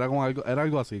era como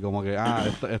algo así, como que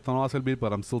esto no va a servir,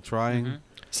 but I'm still trying. Ujú.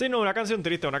 Sí, no, una canción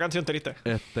triste.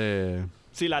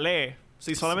 Si la lees,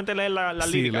 si solamente lees la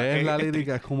si lírica. lees la es triste.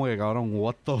 lírica es como que cabrón,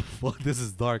 what the fuck, this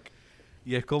is dark.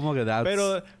 Y es como que that's...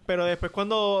 Pero después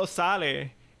cuando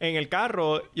sale en el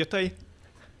carro, yo estoy...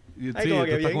 Sí, Ay, como esto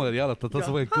que está bien. como de diablo, esto está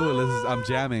súper cool. I'm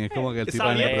jamming. Es como que el tipo de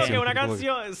Sabiendo que impresión, una como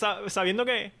canción, sabiendo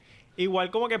que igual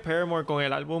como que Paramore con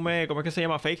el álbum, ¿cómo es que se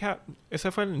llama?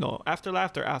 Ese fue el, no, After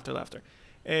Laughter, After Laughter.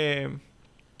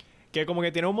 Que como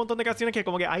que tiene un montón de canciones que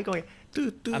como que hay como que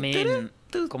I mean,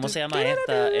 ¿cómo se llama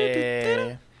esta?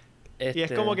 y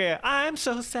es como que I'm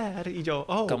so sad y yo,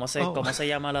 ¿Cómo se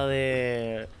llama la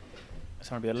de... Se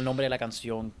me olvidó el nombre de la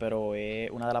canción, pero es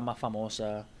una de las más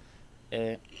famosas.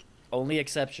 Only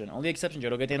Exception. Only Exception yo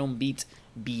creo que tiene un beat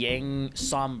bien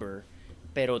somber,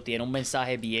 pero tiene un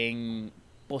mensaje bien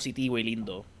positivo y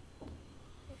lindo.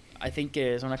 I think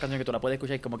que es una canción que tú la puedes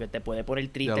escuchar y como que te puede poner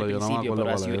triste al yo no me principio, acuerdo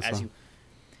pero cuál es esa.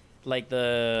 like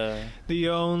the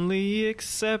only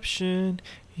exception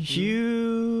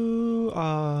you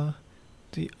are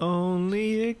the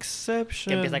only exception.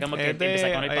 que empieza como que Es de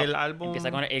empieza con el álbum.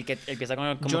 empieza con el que empieza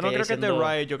con como Yo no que creo que es de diciendo-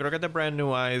 Riot, yo creo que es de Brand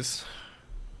New Eyes.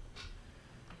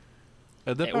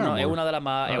 Es de es Paramore. una de las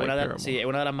más Ah, es de una de, Paramore. sí, es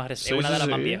una de las más Sí, es una de las sí,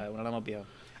 más sí. viejas, una de las más viejas.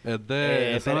 Es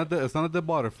de... Eso no pero- es de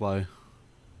Butterfly.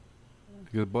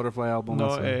 El Butterfly album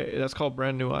No, ese. that's called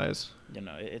Brand New Eyes. You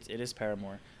know, it is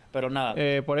Paramore. Pero nada.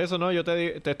 Por eso no, yo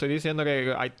te estoy diciendo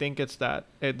que I think it's that,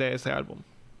 es de ese álbum.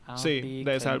 I'll Sí,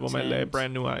 be de ese álbum, el de content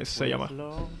Brand New Eyes se with llama.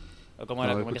 low- ¿O cómo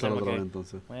No, era? voy a ¿Cómo es que se escuchar llama? otra vez Que-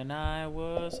 entonces. When I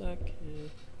was a kid.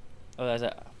 Oh, that's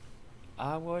it.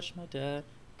 I watched my dad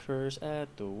curse at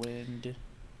the wind.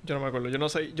 Yo no me acuerdo,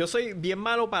 yo soy bien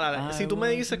malo para... Si tú me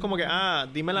dices como que,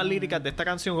 dime las líricas de esta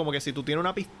canción, como que si tú tienes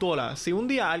una pistola, si un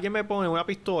día alguien me pone una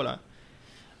pistola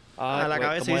a la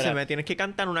cabeza y ¿cómo dice, era? me tienes que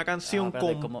cantar una canción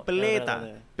espérate, completa,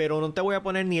 espérate. pero no te voy a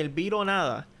poner ni el beat o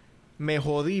nada, me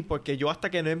jodí porque yo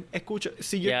hasta que no escucho...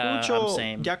 Si yo Yeah, escucho I'm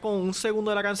same. ya con un segundo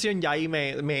de la canción, ya ahí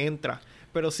me entra.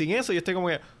 Pero sin eso yo estoy como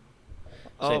que...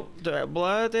 Oh,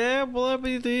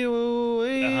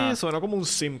 Ajá. suena como un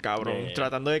sim, cabrón. Yeah.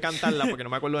 Tratando de cantarla porque no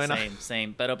me acuerdo de nada.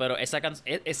 Same. Pero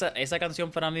esa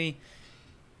canción para mí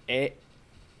es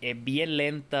bien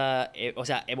lenta. O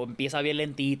sea, empieza bien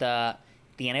lentita.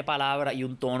 Tiene palabras y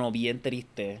un tono bien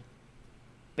triste.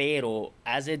 Pero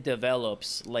as it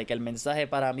develops, like el mensaje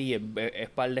para mí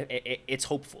it's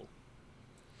hopeful.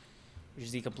 Which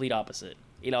is the complete opposite.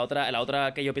 Y la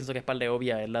otra que yo pienso que es par de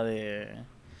obvia es la de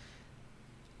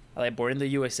Born in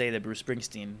the USA de Bruce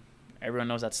Springsteen. Everyone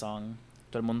knows that song.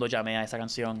 Todo el mundo llamea a esa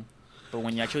canción. But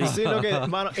when you actually Sí, lo que,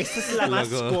 mano, esta es la más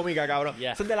Loco. cómica, cabrón.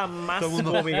 Yeah. Esa es de las más Todo el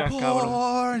mundo, cómicas, cabrón.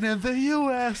 Born in the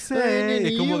USA. In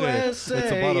Es como que... USA.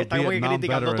 It's about Y a está como que Vietnam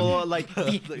criticando veteran. todo, like...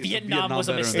 Vietnam was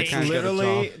a veteran. mistake. They can't get a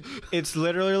job. It's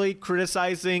literally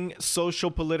criticizing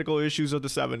social political issues of the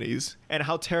 70s and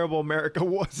how terrible America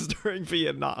was during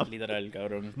Vietnam. Literal,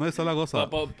 cabrón. No, esa es la cosa.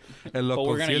 En los but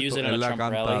we're gonna use conciertos, it in a él la Trump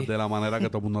canta rally. de la manera que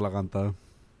todo el mundo la canta.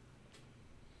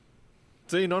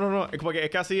 Sí, no. Es como que es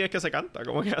que así es que se canta.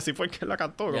 Como que así fue que él la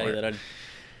cantó. Como Ya, que- literal.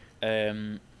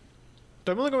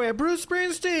 todo el mundo como que Bruce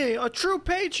Springsteen, a true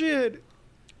patriot.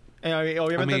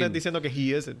 Obviamente I mean- no es diciendo que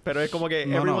he isn't, pero es como que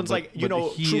No, everyone's but- like, you but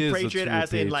know, he true is a patriot true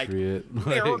as in like patriot.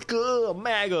 America,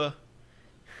 MAGA.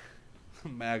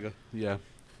 MAGA. Yeah.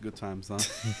 Good times, huh?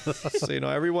 So, you know,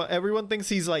 everyone thinks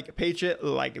he's like patriot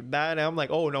like that, and I'm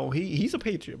like, oh no, he's a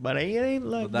patriot, but it ain't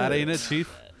like But that this. ain't it, chief.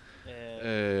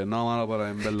 No, mano, pero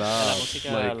en verdad...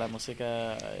 La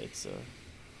música, it's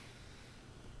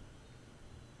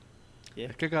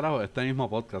Es que carajo, este mismo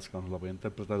podcast, cuando lo puedes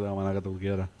interpretar de la manera que tú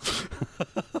quieras.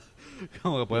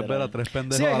 Como que puedes ver a tres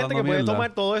pendejos Sí, hay gente hablando que puede mierda.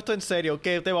 tomar todo esto en serio.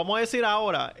 Que te vamos a decir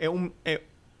ahora es un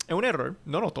error.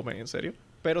 No nos tomen en serio.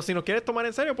 Pero si nos quieres tomar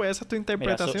en serio, pues esa es tu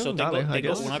interpretación. tengo- Dale, I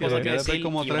tengo guess. una Que cosa que quieres ver decir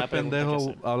como y tres una pregunta que pendejos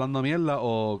hacer. hablando mierda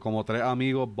o como tres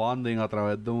amigos bonding a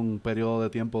través de un periodo de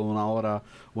tiempo de 1 hora,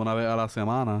 una vez a la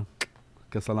semana.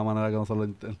 Que esa es la manera que nosotros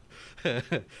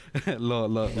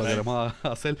lo queremos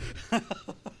hacer.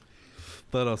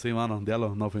 Pero sí, mano,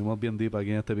 diablo, nos fuimos bien deep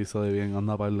aquí en este episodio, bien on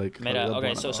the like. Mira, algo ok,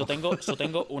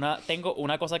 bueno. tengo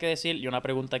una cosa que decir y una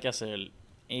pregunta que hacer.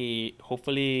 Y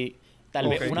hopefully, tal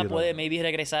Ok. vez una Tira. puede maybe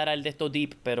regresar al de esto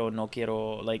deep, pero no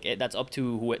quiero, like, that's up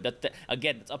to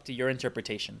again, that's up to your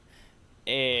interpretation.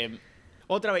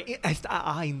 Otra vez,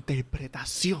 esta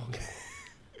interpretación.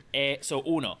 So,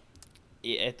 uno,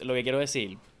 y lo que quiero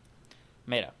decir,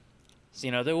 mira,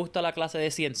 si no te gusta la clase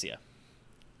de ciencia,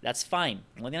 that's fine.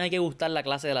 No tiene que gustar la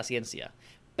clase de la ciencia.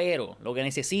 Pero lo que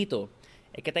necesito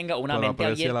es que tenga una Pero mente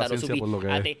aprecia la abierta. ciencia por lo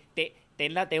que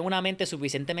es. Ten una mente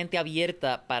suficientemente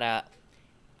abierta para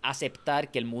aceptar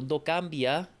que el mundo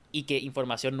cambia y que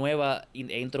información nueva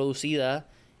es introducida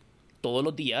todos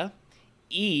los días.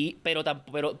 Pero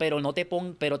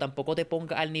tampoco te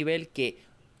ponga al nivel que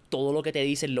todo lo que te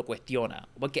dicen lo cuestiona.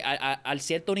 Porque al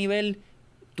cierto nivel,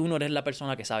 tú no eres la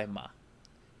persona que sabes más.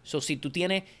 So, si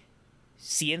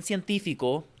 100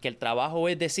 científicos que el trabajo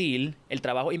es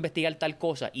investigar tal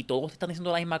cosa y todos están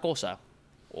diciendo la misma cosa,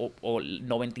 o el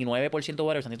 99% de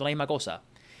ellos están diciendo la misma cosa,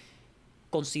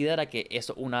 considera que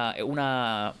eso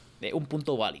es un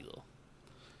punto válido.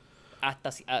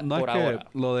 No por es que ahora.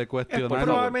 lo de Es cuestionar...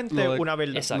 probablemente lo de- una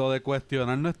verdad. Exacto. Lo de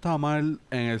cuestionar no está mal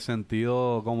en el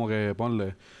sentido como que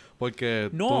ponle. Porque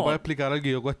No. tú me puedes explicar algo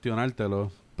y yo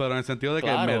cuestionártelo. Pero en el sentido de que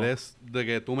Claro. de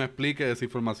que tú me expliques esa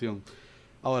información.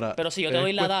 Ahora, Pero si yo te es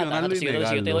doy la data, cuestionarlo y si yo te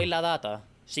negarlo. doy la data,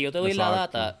 si yo te doy la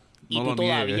Exacto. data y No tú lo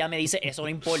todavía niegues. me dices eso no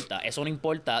importa,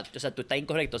 o sea, tú estás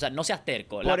incorrecto, o sea, no seas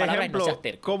terco. La Por palabra ejemplo, es no seas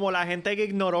terco. como la gente que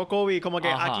ignoró COVID, como que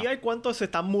Ajá. aquí hay cuántos se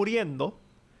están muriendo.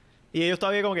 Y ellos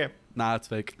todavía como que, Nah, it's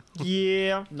fake.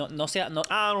 yeah. No I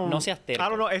don't- no seas terco. I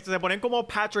don't know. Se ponen como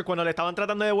Patrick cuando le estaban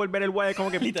tratando de devolver el güey.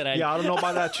 Como que, Literal. yeah, I don't know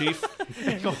about that, chief.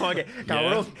 Como que,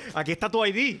 cabrón, aquí está tu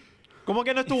ID. ¿Cómo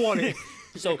que no es tu wallet?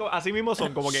 So- Así mismo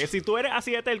son. Como que si tú eres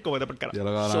así de telco, vete por carajo. Ya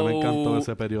lo cabrón, So- me encantó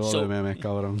ese periodo so- de memes,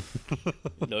 cabrón.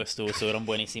 Estuvieron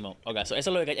buenísimos. Okay, so eso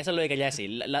es lo que quería decir.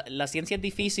 La ciencia es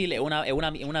difícil, es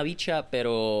una bicha,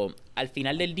 pero al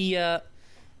final del día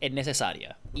es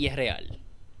necesaria y es real.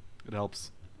 It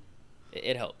helps.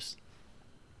 It helps.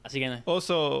 Así que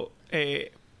Also,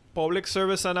 public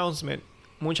service announcement.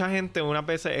 Mucha gente unas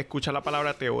veces escucha la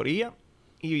palabra teoría.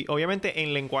 Y obviamente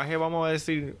en lenguaje vamos a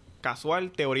decir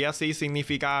casual. Teoría sí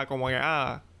significa como que,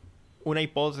 una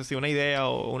hipótesis, una idea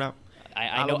o una...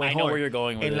 I know where you're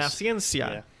going with en la this. ciencia...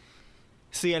 Yeah.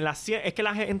 Sí, en la ciencia... Es que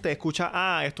la gente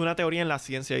escucha, esto es una teoría en la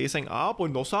ciencia. Y dicen,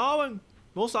 pues no saben.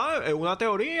 No saben. Es una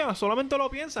teoría. Solamente lo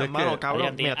piensan. Es que- Hermano, cabrón.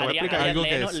 Adrián, Mira, te voy a explicar. Adrián, Algo que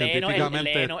léenos-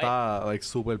 científicamente léenos- está like,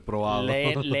 súper probado.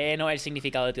 Léenos el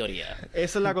significado de teoría.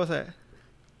 Esa es la cosa.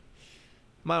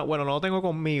 Mano, bueno, no lo tengo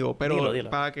conmigo, pero Dilo.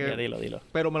 para que... Dilo.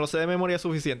 Pero me lo sé de memoria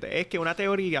suficiente. Es que una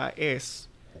teoría es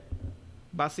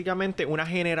básicamente una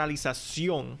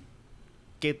generalización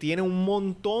que tiene un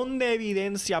montón de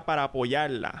evidencia para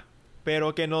apoyarla,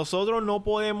 pero que nosotros no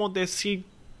podemos decir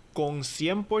con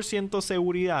 100%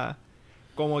 seguridad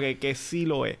como que sí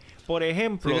lo es. Por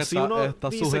ejemplo, Sí, que si está- uno está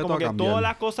dice sujeto como a que cambiar. todas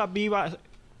las cosas vivas...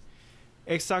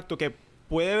 Exacto, que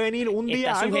puede venir un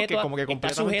día algo que como que está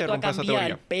completamente sujeto a rompa esa cambiar,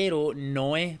 teoría.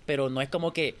 pero no es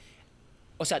como que,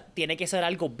 o sea, tiene que ser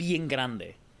algo bien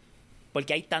grande,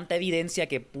 porque hay tanta evidencia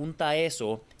que punta a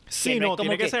eso. Sí, que no, es como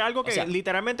tiene que ser algo o que sea,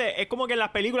 literalmente es como que en las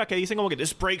películas que dicen como que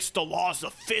this breaks the laws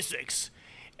of physics.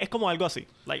 Es como algo así.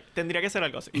 Like, tendría que ser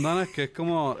algo así. No, es que es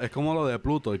como lo de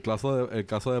Pluto, el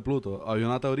caso de Pluto. Había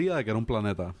una teoría de que era un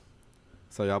planeta.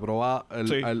 Se había probado,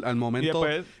 Sí. al Y momento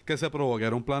después- que se probó que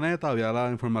era un planeta, había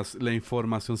la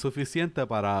información suficiente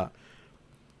para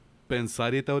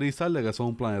pensar y teorizar de que eso es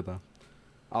un planeta.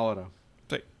 Ahora,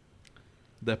 Sí.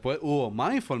 después hubo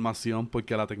más información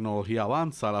porque la tecnología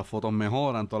avanza, las fotos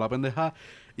mejoran, toda la pendejada.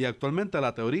 Y actualmente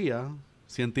la teoría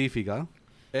científica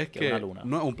es Que que una luna.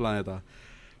 no es un planeta.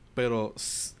 Pero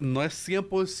no es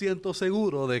 100%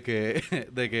 seguro de que,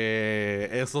 de que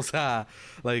eso sea...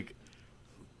 Like,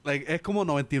 es como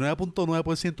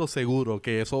 99.9% seguro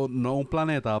que eso no es un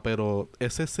planeta, pero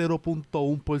ese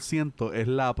 0.1% es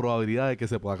la probabilidad de que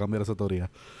se pueda cambiar esa teoría.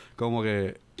 Como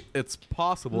que it's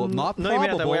possible, not No, y mira, te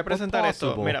probable, voy a but presentar esto.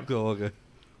 possible. Mira. Como que-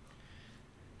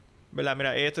 ¿Verdad?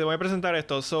 Mira, te voy a presentar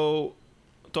esto. So,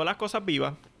 todas las cosas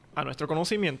vivas, a nuestro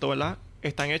conocimiento, ¿verdad?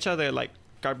 Están hechas de, like,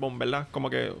 carbón, ¿verdad? Como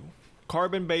que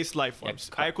carbon-based life forms.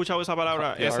 Yeah, ¿Has escuchado esa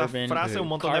palabra, esa carbon, frase un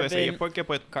montón de veces? Y es carbon- porque,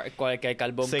 pues, que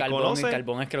carbón, Se carbón, conoce- el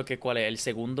carbón es creo que cuál es el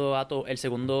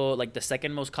segundo, like the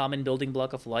second most common building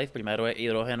block of life. Primero es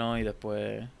hidrógeno y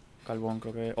después carbón,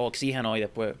 creo que, o oxígeno y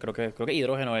después creo que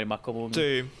hidrógeno es el más común.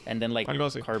 sí. And then like Algo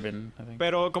así. carbon, I think.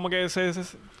 Pero como que o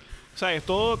sea, es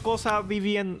toda cosa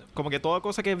viviendo, como que toda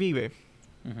cosa que vive,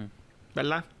 Ujú.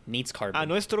 ¿verdad? Needs carbon. A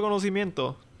nuestro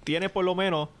conocimiento, tiene por lo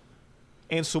menos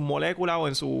en su molécula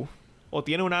o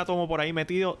tiene un átomo por ahí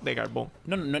metido de carbón.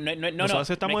 No. Nosotros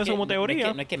aceptamos no es eso como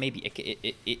teoría. No es que maybe, es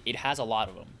que it has a lot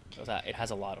of them. O sea, it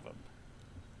has a lot of them.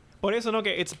 Por eso no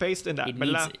que it's based in that,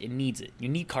 ¿verdad? It needs it. You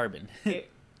need carbon.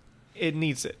 It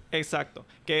needs it, exacto.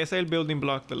 Que ese es el building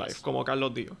block de life, como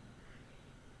Carlos dijo.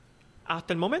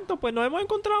 Hasta el momento, pues no hemos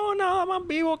encontrado nada más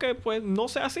vivo que pues no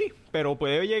sea así. Pero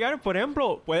puede llegar, por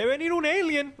ejemplo, puede venir un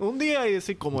alien un día y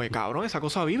decir como de cabrón, esa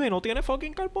cosa vive, no tiene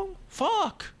fucking carbón.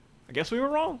 Fuck. I guess we were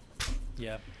wrong.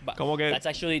 Yeah. But Como que that's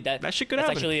actually that That shit could that's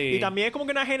happen. actually Y también es como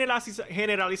que una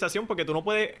generalización porque tú no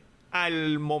puedes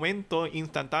al momento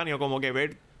instantáneo como que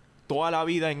ver toda la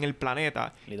vida en el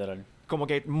planeta, literal. como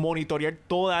que monitorear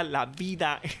toda la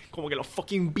vida, como que los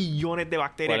fucking billones de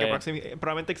bacterias que ¿Cuál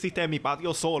probablemente existen en mi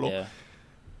patio solo. Yeah.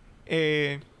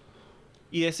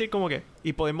 Y decir como que,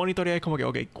 y poder monitorear es como que,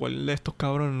 ok, ¿cuál de estos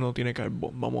cabrones no tiene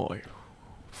carbón? Vamos a ver.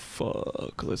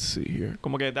 Fuck, let's see here.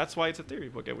 Como que that's why it's a theory.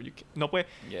 Porque no puede...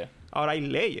 Yeah. Ahora hay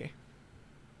leyes.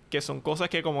 Que son cosas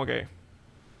que como que...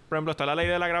 Por ejemplo, está la ley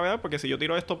de la gravedad. Porque si yo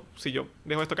tiro esto... Si yo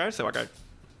dejo esto caer, se va a caer.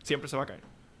 Siempre se va a caer.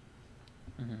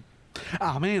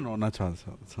 A menos una chance.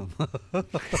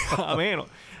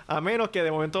 A menos que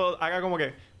de momento haga como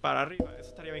que... Para arriba. Eso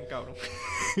estaría bien cabrón.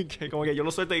 Que como que yo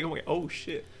lo suelte y como que... Oh,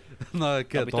 shit. No, es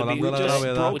que No, tú hablando de la just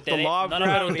gravedad. broke the law of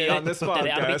gravity on this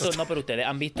podcast. pero ustedes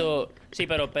han visto, sí,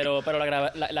 pero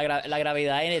la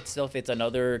gravedad in itself, it's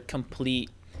another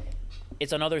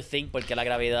thing, porque la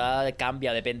gravedad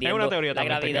cambia dependiendo. Es una teoría la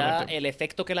también, gravedad, técnicamente. el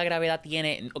efecto que la gravedad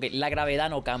tiene, la gravedad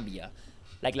no cambia.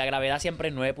 La gravedad siempre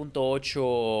es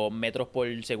 9.8 metros por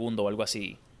segundo o algo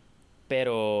así.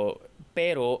 Pero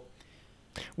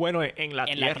Bueno, en la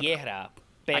Tierra.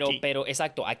 Aquí. Pero,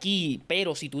 exacto, aquí,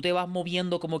 pero si tú te vas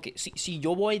moviendo como que, si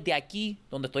yo voy de aquí,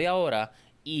 donde estoy ahora,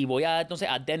 y voy entonces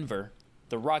a Denver,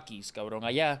 the Rockies, cabrón,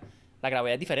 allá, la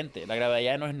gravedad es diferente. La gravedad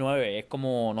ya no es 9, es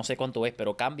como, no sé cuánto es,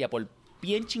 pero cambia por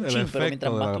bien El chinchín, pero mientras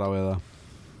efecto de más la gravedad.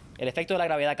 el efecto de la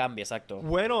gravedad cambia, exacto.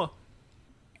 Bueno,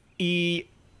 y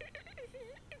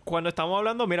cuando estamos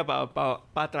hablando, mira,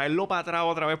 para traerlo para atrás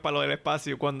otra vez para lo del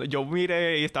espacio, cuando yo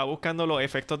miré y estaba buscando los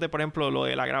efectos de, por ejemplo, lo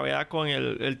de la gravedad con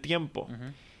el tiempo.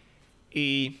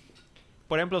 Y,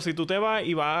 por ejemplo, si tú te vas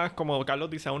y vas, como Carlos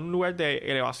dice, a un lugar de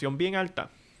elevación bien alta,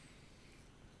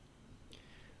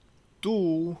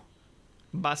 tú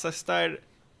vas a estar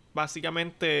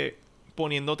básicamente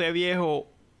poniéndote viejo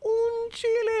un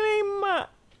chile más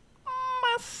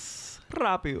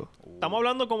rápido. Estamos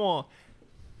hablando como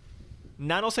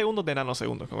nanosegundos de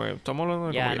nanosegundos. Como que estamos hablando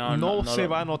de Ya, como que no se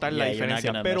va a notar la yeah, you're not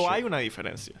diferencia, gonna pero measure. hay una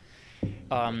diferencia.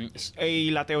 Um, Y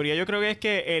la teoría yo creo que es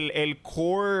que el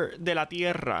core de la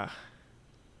Tierra,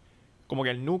 como que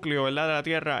el núcleo, ¿verdad? De la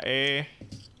Tierra es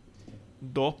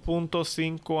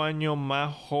 2.5 años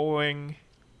más joven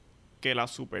que la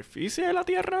superficie de la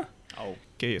Tierra. oh,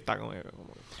 Que está como que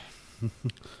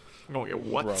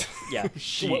what? bro, yeah.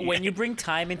 Shit. When you bring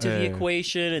time into the Eh.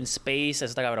 equation and space, eso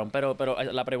está cabrón. Pero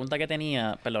la pregunta que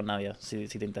tenía, perdón, Nadia, si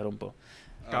te interrumpo.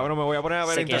 Cabrón, me voy a poner a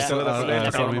ver Se queda- Interstellar.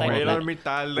 la Cabrón, pregunta me voy a ir a es- dormir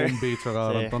tarde. Un bicho,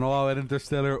 cabrón. Sí. Tú no vas a ver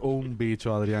Interstellar un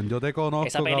bicho, Adrián. Yo te conozco,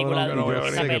 Esa película- cabrón, y yo esa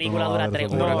sé que tú película no vas a dura ver esa 3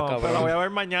 película. horas, No, cabrón. pero la voy a ver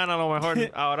mañana a lo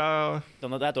mejor. Ahora...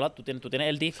 ¿Tú tienes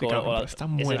el disco? Sí, cabrón, o pero está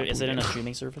muy ¿Es en aburrido. a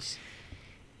streaming service?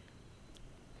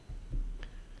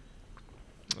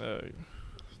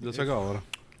 Yo sé que ahora.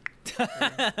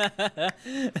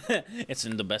 It's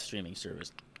in the best streaming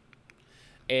service.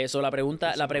 La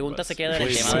pregunta se queda en el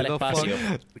Wait, tema del what the fuck?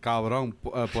 espacio. Cabrón,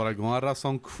 por alguna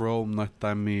razón Chrome no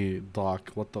está en mi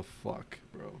dock. What the fuck,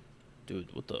 bro? Dude,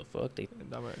 what the fuck?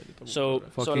 Dame, yo te So,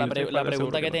 busco. Fucking- la Estoy pregunta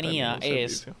seguro que no está en tenía ningún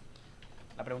es... servicio.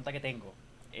 La pregunta que tengo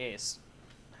es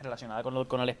relacionada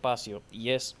con el espacio y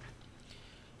es...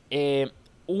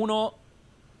 uno,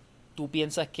 ¿tú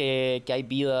piensas que hay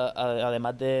vida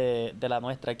además de la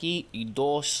nuestra aquí? Y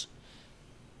dos,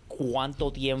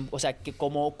 ¿cuánto tiempo? O sea,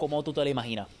 ¿cómo tú te la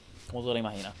imaginas? ¿Cómo tú te la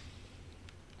imaginas?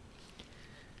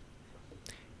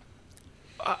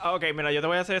 Ok, mira, yo te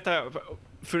voy a hacer esta...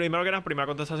 Primero que nada, primera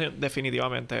contestación,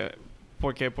 definitivamente.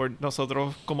 Porque por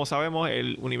nosotros, como sabemos,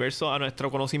 el universo a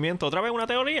nuestro conocimiento... Otra vez una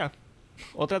teoría.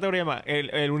 Otra teoría más.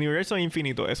 El universo es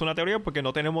infinito. Es una teoría porque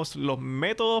no tenemos los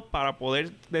métodos para poder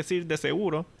decir de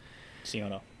seguro ¿Sí o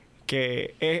no?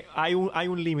 que hay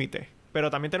un límite.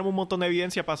 Pero también tenemos un montón de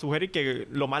evidencia para sugerir que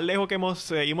lo más lejos que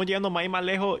seguimos llegando más y más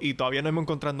lejos y todavía no hemos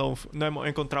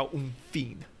encontrado un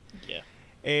fin.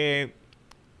 Yeah.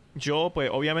 Yo, pues,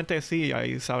 obviamente sí,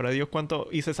 ahí sabrá Dios cuánto.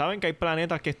 Y se saben que hay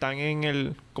planetas que están en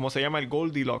el, ¿cómo se llama? El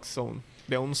Goldilocks Zone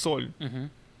de un sol, Ujú.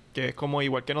 que es como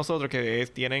igual que nosotros, que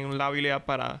tienen la habilidad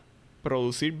para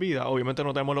producir vida. Obviamente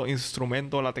no tenemos los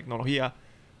instrumentos, la tecnología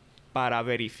para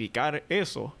verificar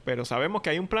eso, pero sabemos que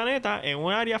hay un planeta en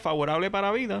un área favorable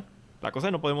para vida. La cosa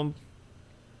es no podemos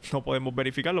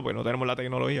verificarlo porque no tenemos la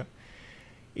tecnología.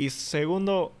 Y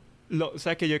segundo,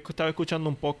 sabes que yo estaba escuchando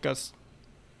un podcast.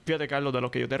 Fíjate, Carlos, de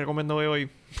los que yo te recomendé hoy,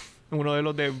 uno de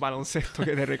los de baloncesto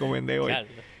que te recomendé hoy. Claro.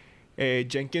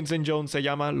 Jenkins and Jones se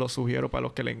llama, lo sugiero para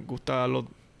los que les gusta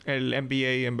el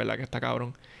NBA, en verdad que está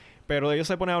cabrón. Pero ellos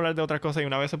se ponen a hablar de otras cosas y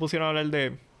una vez se pusieron a hablar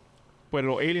de pues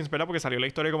los aliens, ¿verdad? Porque salió la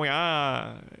historia como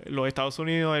que los Estados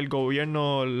Unidos, el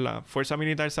gobierno, la fuerza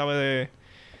militar sabe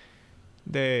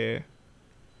de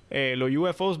los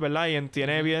UFOs, ¿verdad? Y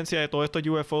tiene evidencia de todos estos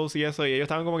UFOs y eso. Y ellos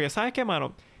estaban como que, ¿sabes qué,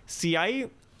 mano? Si hay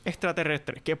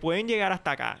extraterrestres que pueden llegar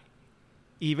hasta acá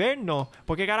y vernos,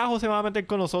 ¿por qué carajo se van a meter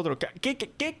con nosotros?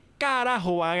 ¿Qué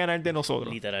carajo van a ganar de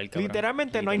nosotros? Literal, cabrón.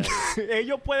 Literalmente no hay... Literal.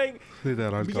 Ellos pueden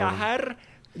Literal, cabrón. viajar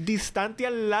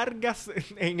distancias largas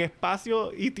en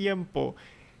espacio y tiempo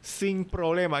sin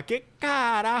problema. ¿Qué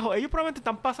carajo? Ellos probablemente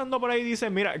están pasando por ahí y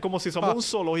dicen, mira, como si somos un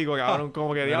zoológico, cabrón.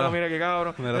 Como que, diablo, mira qué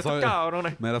cabrón. Estos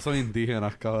cabrones. Mira, son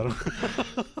indígenas, cabrón.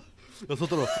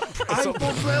 Nosotros... ¡Ay,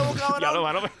 feo, cabrón! Diablo,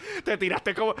 mano, te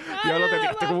tiraste como... Diablo, te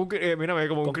tiraste como un... mírame,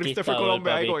 como un Christopher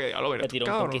Columbus ahí. Como que, diablo, mira, me tiró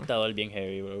un conquistador bien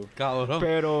heavy, bro. Cabrón.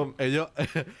 Pero... Ellos...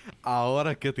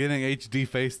 ahora que tienen HD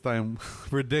FaceTime.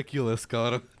 Ridiculous,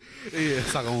 cabrón. Y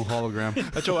sacan un hologram.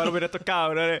 De hecho, bueno, mira estos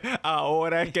cabrones.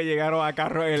 Ahora es que llegaron a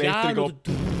carros eléctricos.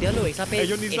 Diablo,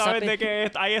 ellos ni saben de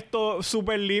que hay esto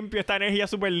súper limpio, esta energía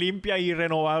súper limpia y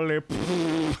renovable.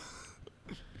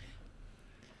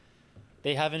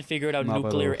 They haven't figured out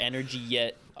nuclear energy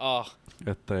yet. Oh.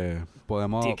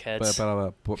 Podemos...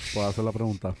 Espera, ¿puedo hacer la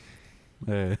pregunta?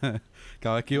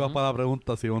 Cada vez que ibas para la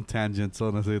pregunta, hacía un tangent.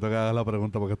 So necesito que hagas la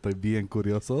pregunta porque estoy bien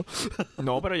curioso.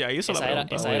 No, pero ya hizo la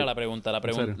pregunta. Esa era la pregunta.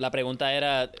 La pregunta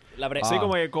era... Sí,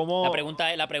 como que cómo...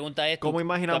 La pregunta es... ¿Cómo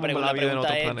imaginamos la vida en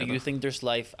otros planetas? Do you think there's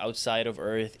life outside of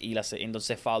Earth? Y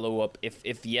entonces follow up.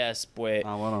 If yes, pues...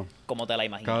 bueno. ¿Cómo te la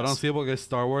imaginas? Cabrón, sí, porque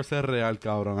Star Wars es real,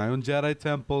 cabrón. Hay un Jedi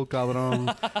Temple, cabrón.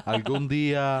 Algún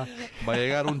día va a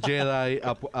llegar un Jedi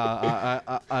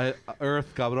a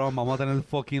Earth, cabrón. Vamos a tener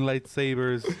fucking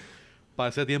lightsabers. Para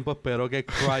ese tiempo espero que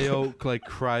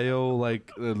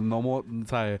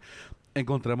 ¿sabes?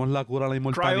 Encontremos la cura a la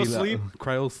inmortalidad.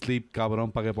 Cryo sleep,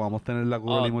 cabrón, para que podamos tener la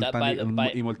cura a la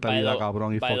inmortalidad,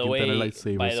 cabrón, y fucking tener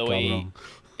lightsabers, cabrón.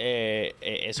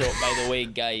 Eso, by the way,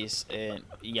 guys,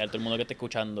 y a todo el mundo que esté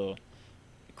escuchando,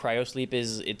 cryo sleep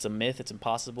it's a myth, it's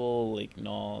impossible. Like,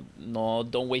 no,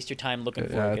 don't waste your time looking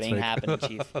for it. It ain't happening,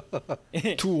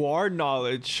 chief. To our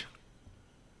knowledge.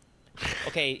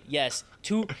 Okay, yes.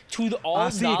 To the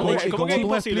all knowledge. ¿Cómo que es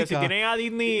imposible? Si tienen a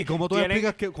Disney... ¿Cómo tú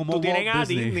explicas que como tienen a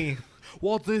Disney?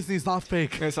 Walt Disney's not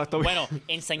fake. Exacto. Bueno,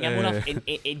 enséñame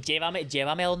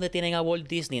llévame a donde tienen a Walt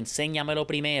Disney, enséñamelo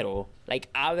primero. Like,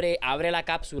 abre la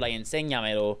cápsula y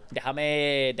enséñamelo.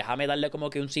 Déjame darle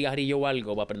como que un cigarrillo o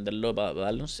algo para prenderlo, para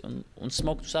darle un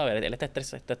smoke, tú sabes. Él está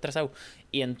estresado.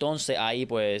 Y entonces ahí,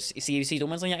 pues, si tú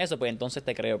me enseñas eso, pues entonces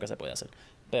te creo que se puede hacer.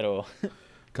 Pero...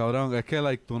 Cabrón, es que,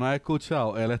 like, tú no has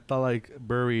escuchado. Él está, like,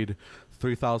 buried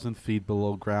 3,000 feet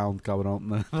below ground,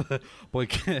 cabrón.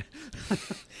 Porque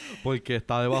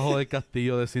está debajo del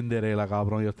castillo de Cinderella,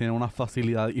 cabrón. Ellos tienen una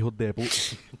facilidad, hijos de puta.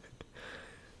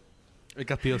 El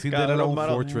castillo de Cinderella es un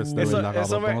fortress, de verdad,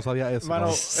 cabrón. ¿Tú no sabías eso? Mano,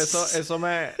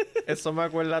 eso me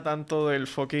acuerda tanto del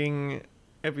fucking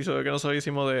episodio que nosotros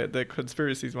hicimos de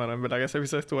Conspiracies, mano. En verdad que ese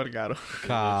episodio estuvo al caro.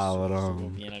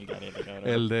 Cabrón. Bien al garete, cabrón.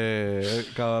 El de...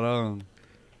 Cabrón.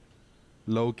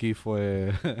 Loki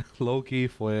fue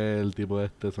el tipo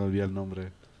se me olvidó el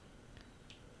nombre.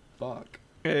 Fuck.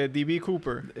 D.B.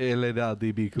 Cooper. Él era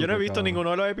D.B. Cooper. Yo no he visto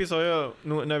ninguno de los episodios.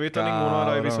 No he visto ninguno de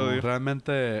los episodios.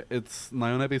 Realmente, no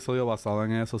hay un episodio basado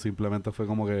en eso. Simplemente fue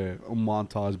como que un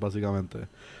montage, básicamente.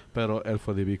 Pero él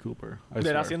fue D.B. Cooper. De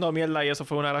él haciendo mierda y eso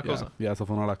fue una de las cosas. Eso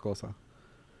fue una de las cosas.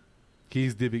 He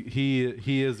is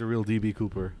the real D.B.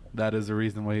 Cooper. That is the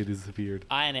reason why he disappeared.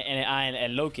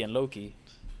 En Loki.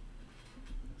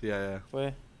 Yeah.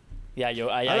 Fue.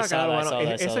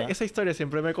 Esa historia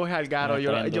siempre me coge al garo.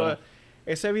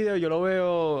 Ese video yo lo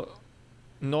veo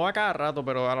no a cada rato,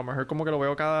 pero a lo mejor como que lo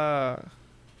veo ya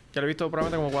lo he visto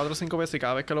probablemente como 4 o 5 veces y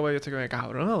cada vez que lo veo yo estoy como,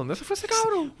 cabrón, ¿a dónde se fue ese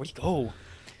cabrón? Where'd he go?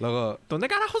 Luego, ¿dónde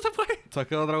carajo se fue? ¿sabes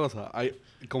qué es otra cosa?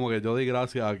 Como que yo di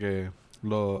gracias a que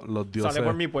los dioses... Sale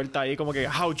por mi puerta ahí como que,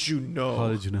 how'd you know? How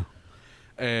did you know?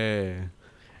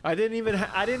 I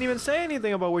didn't even say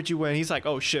anything about where you went. He's like,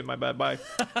 oh shit, my bad, bye.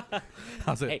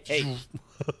 Hey.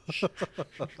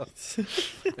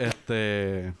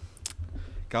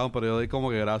 Cabrón, pero yo doy como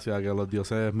que gracias a que los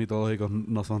dioses mitológicos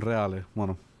no son reales.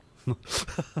 Bueno.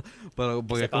 Pero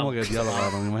porque es como que diablo,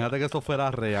 cabrón. Imagínate que eso fuera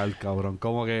real, cabrón.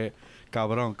 Como que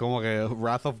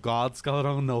Wrath of Gods,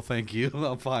 cabrón. No, thank you.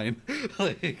 I'm fine.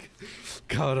 Like,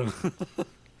 cabrón.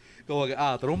 Como que,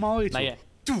 tú eres un mamabicho.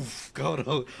 Tuf,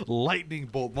 cabrón. Lightning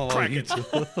bolt, mamabicho.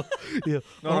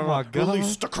 No, my God.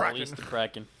 Release the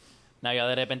Kraken. No, yo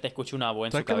de repente escucho una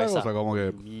voz en su cabeza. Cosa? Como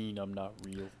que... mean I'm not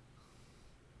real.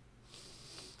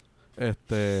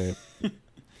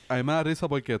 A mí me da risa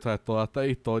porque, ¿sabes? Todas estas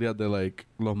historias de, like,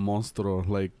 los monstruos,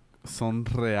 like, son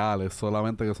reales,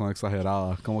 solamente que son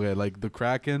exageradas. Como que, like, the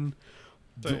Kraken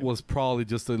was probably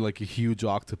just a huge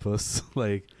octopus,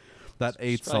 like, that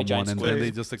ate someone, and then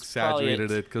they just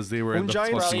exaggerated it because they were in the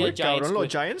giant fucking... squid, cabrón. Los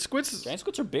giant squids... Giant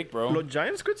squids are big, bro. Los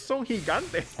giant squids son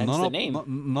gigantes.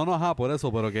 No, ajá, por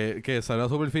eso, pero que salió a la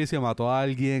superficie, mató a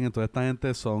alguien, entonces esta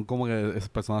gente son como que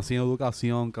personas sin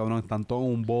educación, cabrón, están todos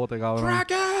en un bote, cabrón.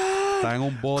 ¡Kraken! Están en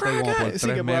un bote como por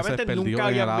 3 meses perdidos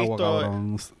en el agua,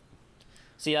 cabrón.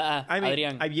 Sí,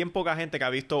 Adrián. Hay bien poca gente que ha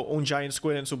visto un giant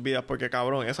squid en sus vidas porque,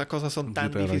 cabrón, esas cosas son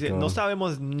tan difíciles. No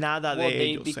sabemos nada de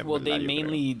ellos.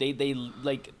 They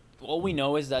like all we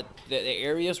know is that the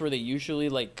areas where they usually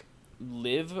like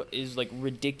live is like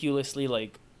ridiculously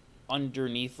like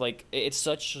underneath, like it's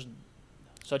such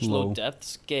low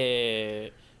depths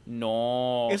que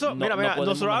no. Eso, mira,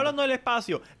 nosotros hablando del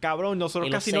espacio, cabrón, nosotros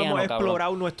casi no hemos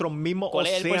explorado nuestros mismos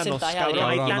océanos,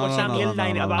 cabrón. Hay tanta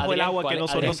mierda abajo del agua que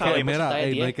nosotros sabemos. Mira,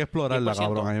 no hay que explorarla,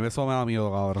 cabrón. A mí eso me da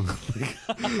miedo, cabrón.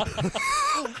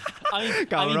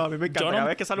 Cabrón, a mí me encanta. Cada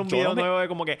vez que sale un video nuevo es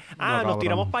como que, nos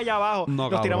tiramos para allá abajo.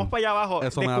 Nos tiramos para allá abajo.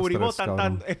 Descubrimos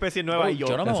tantas especies nuevas.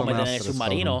 Yo no me voy a meter en el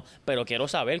submarino, pero quiero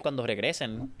saber cuando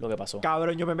regresen lo que pasó.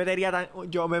 Cabrón, yo me metería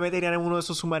en uno de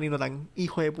esos submarinos tan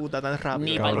hijo de puta, tan rápido.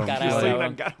 Ni para el carajo.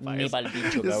 Ni para el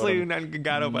bicho, yo soy un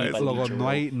algaro para eso. Loco, no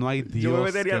hay Dios. Yo me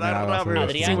metería tan rápido.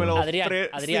 Si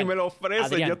me lo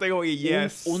ofrecen, yo tengo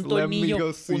yes. Un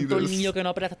tornillo que no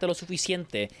apretaste lo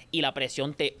suficiente y la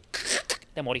presión te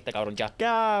moriste, cabrón, ya.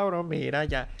 Cabrón, mira,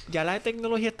 ya la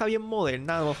tecnología está bien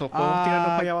moderna. Nosotros podemos tirarnos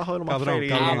para allá abajo de lo más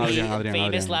feliz. Adrián,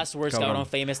 famous last words, cabrón.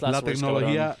 Famous last words,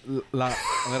 cabrón.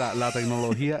 La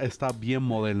tecnología está bien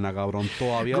moderna, cabrón.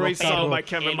 Todavía Great song by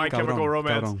My Chemical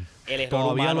Romance.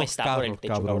 Todavía los carros,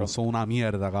 cabrón, son una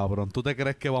mierda, cabrón. ¿Tú te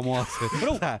crees que vamos a hacer?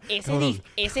 Bro,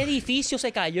 ese edificio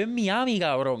se cayó en Miami,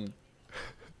 cabrón.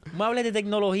 No hables de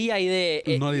tecnología y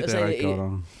de... no literal,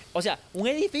 cabrón. O sea, un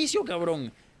edificio,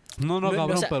 cabrón. No,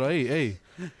 cabrón, pero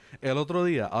el otro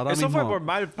día, ahora eso mismo... fue por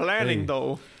mal planning,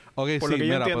 though. Ok, por sí, lo que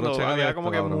yo entiendo, pero había como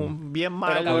que bien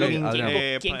mal.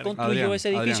 ¿Quién construyó ese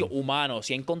edificio? Humanos.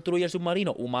 ¿Quién construye el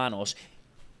submarino? Humanos.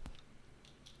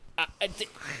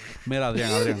 Mira,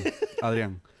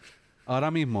 Adrián.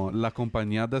 Ahora mismo, las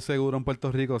compañías de seguro en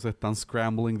Puerto Rico se están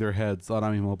scrambling their heads ahora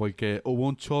mismo porque hubo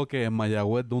un choque en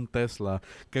Mayagüez de un Tesla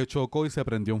que chocó y se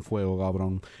prendió un fuego,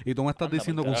 cabrón. Y tú me estás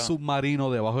diciendo que un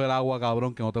submarino debajo del agua,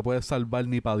 cabrón, que no te puedes salvar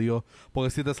ni para Dios.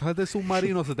 Porque si te sales del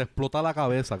submarino se te explota la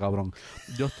cabeza, cabrón.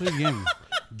 Yo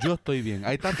estoy bien.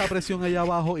 Hay tanta presión allá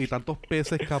abajo y tantos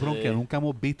peces, cabrón, que nunca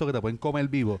hemos visto que te pueden comer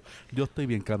vivo. Yo estoy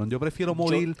bien, cabrón. Yo prefiero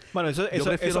morir.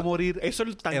 Morir. Eso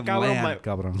es tan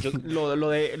cabrón. Lo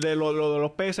de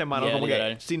los peces, mano. Como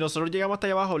que si nosotros llegamos hasta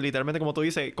allá abajo, literalmente, como tú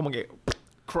dices, como que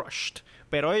crushed.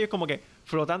 Pero ellos como que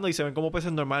flotando y se ven como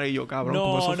peces normales y yo, cabrón.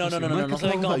 No se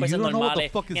ven como peces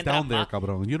normales.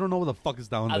 You don't know what the fuck is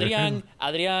down there.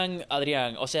 Adrián,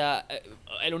 o sea,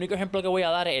 el único ejemplo que voy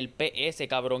a dar es el PS,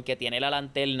 cabrón, que tiene la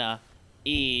lanterna.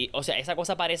 Y, o sea, esa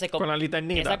cosa parece como... Con la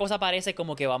linternita. Esa cosa parece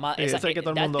como que va más...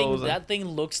 That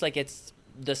thing looks like it's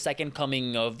the second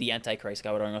coming of the Antichrist,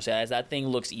 cabrón. O sea, that thing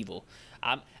looks evil.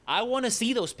 I want to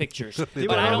see those pictures,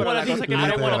 but I don't want to be the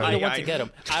one to get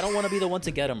them. I don't want to be the one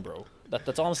to get them, bro.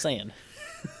 That's all I'm saying.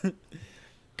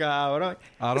 Cabrón.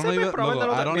 I don't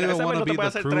even want to be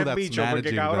the crew that's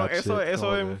managing that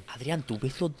shit. Adrián, tú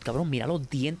ves los... Cabrón, mira los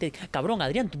dientes. Cabrón,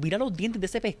 Adrián, tú mira los dientes de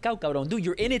ese pescado, cabrón. Dude,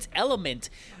 you're in its element.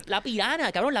 La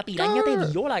piraña, cabrón. La piraña te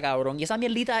viola, cabrón. Y esa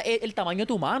mierdita es el tamaño de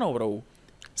tu mano, bro.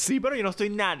 Sí, pero yo no estoy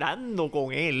nadando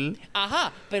con él.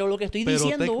 Ajá, pero lo que estoy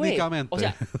diciendo técnicamente,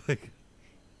 es...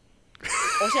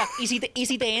 O sea, y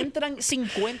si te entran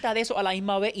 50 de esos a la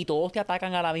misma vez y todos te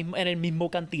atacan en el mismo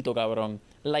cantito, cabrón.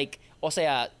 Like, o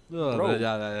sea, bro.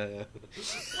 Ya.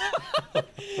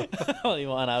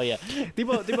 Jodimos a Navia.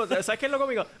 Tipo, ¿sabes qué es lo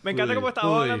cómico? Me encanta cómo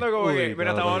estábamos hablando como que... Mira,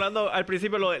 estábamos hablando al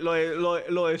principio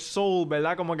lo de soul,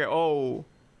 ¿verdad? Como que,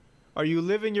 are you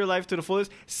living your life to the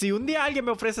fullest? Si un día alguien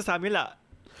me ofrece esa mierda...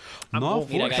 No,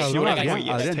 cabrón,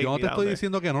 Adrián, yo no te estoy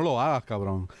diciendo que no lo hagas,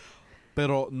 cabrón.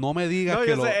 Pero no me digas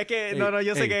que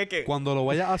yo sé que... Cuando lo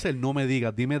vayas a hacer, no me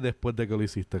digas. Dime después de que lo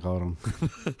hiciste, cabrón.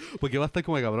 Porque va a estar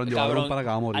como el cabrón. Yo voy a ver para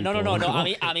acá a morir. No.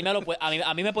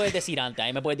 A mí me puedes decir antes.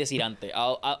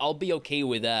 I'll be okay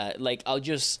with that. Like,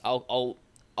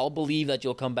 I'll believe that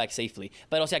you'll come back safely.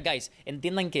 Pero, o sea, guys,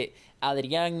 entiendan que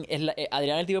Adrián es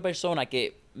el tipo de persona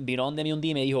que vino donde mí un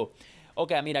día y me dijo...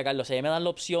 Ok, mira, Carlos, si me dan la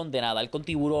opción de nadar con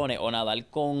tiburones o nadar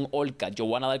con orcas, yo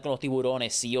voy a nadar con los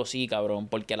tiburones sí o sí, cabrón.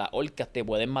 Porque las orcas te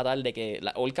pueden matar de que...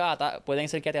 Las orcas pueden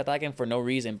ser que te ataquen for no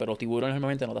reason, pero los tiburones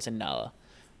normalmente no te hacen nada.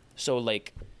 So,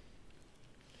 like...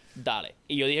 Dale.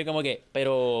 Y yo dije como que,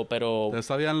 pero... ¿Ustedes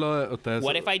sabían lo de...? Ustedes...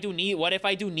 What if I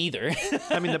do neither?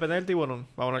 I mean, depende del tiburón.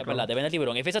 Es verdad, depende del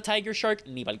tiburón. If it's a tiger shark,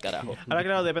 ni para el carajo. Ahora,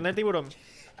 claro, depende del tiburón.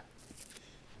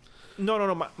 No,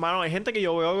 mano, hay gente que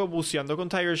yo veo buceando con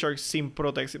Tiger Sharks sin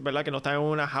protección, ¿verdad? Que no están en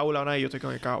una jaula o nada. Y yo estoy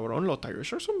como, cabrón, los Tiger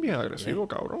Sharks son bien agresivos,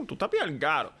 cabrón. Tú estás bien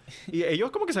caro. Y ellos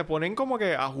como que se ponen como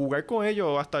que a jugar con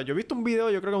ellos. Hasta yo he visto un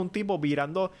video, yo creo que un tipo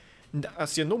virando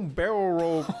haciendo un barrel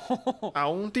roll a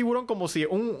un tiburón como si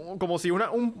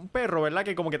un perro, ¿verdad?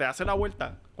 Que como que te hace la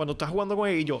vuelta cuando estás jugando con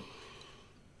él y yo.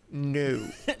 No.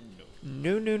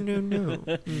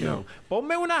 No.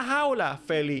 Ponme una jaula,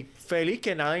 feliz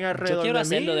que naden alrededor Yo quiero de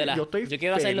hacerlo mí. de la, yo estoy yo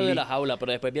quiero hacerlo de feliz. la jaula,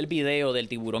 pero después vi el video del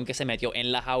tiburón que se metió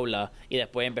en la jaula y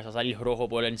después empezó a salir rojo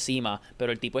por encima,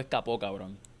 pero el tipo escapó,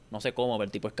 cabrón. No sé cómo, pero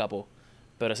el tipo escapó.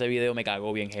 Pero ese video me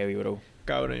cagó bien heavy, bro.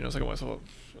 Cabrón, y no sé cómo eso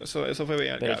fue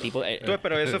bien. Pero el cabrón. tipo...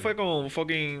 Pero eso fue con un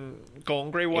con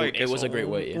un Great White. It was a Great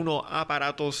White, yeah. Unos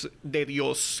aparatos de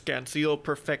Dios que han sido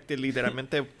perfected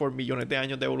literalmente por millones de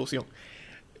años de evolución.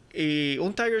 Y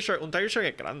un Tiger Shark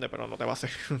es grande, pero no te va a hacer...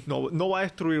 No va a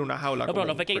destruir una jaula. No, pero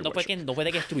como no fue, un Great White. no fue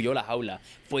de que destruyó la jaula.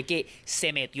 Fue que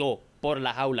se metió por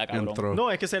la jaula, cabrón. Entró.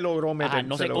 No, es que se logró meter. Ajá,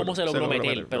 no sé cómo se logró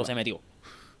meter, pero se metió.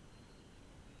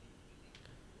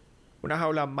 Una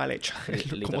jaula mal hecha.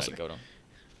 como Literal, sea. cabrón.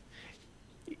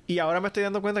 Y ahora me estoy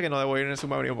dando cuenta que no debo ir en el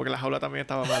submarino porque la jaula también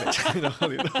estaba mal hecha. No,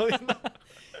 jodiendo.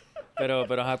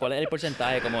 Pero, ajá, ¿cuál es el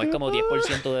porcentaje? Como es como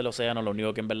 10% del océano, lo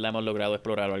único que en verdad hemos logrado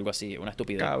explorar o algo así. Una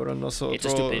estupidez. Cabrón, It's a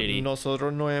stupidity.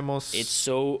 nosotros no hemos... It's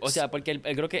so... O sea, porque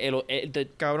creo que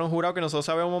Cabrón, jurado que nosotros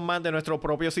sabemos más de nuestro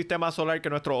propio sistema solar que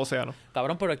nuestro océano.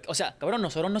 cabrón, pero... O sea, cabrón,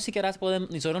 nosotros no siquiera podemos...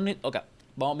 Ok,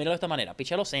 vamos a mirarlo de esta manera.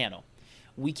 Picha el océano.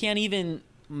 We can't even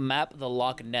map the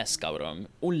Loch Ness, cabrón.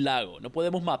 Un lago. No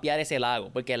podemos mapear ese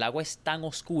lago porque el agua es tan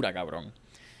oscura, cabrón,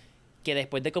 que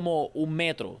después de como 1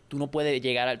 metro tú no puedes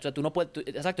llegar a... O sea, tú no puedes...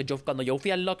 exacto, cuando yo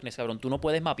fui al Loch Ness, cabrón, tú no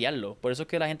puedes mapearlo. Por eso es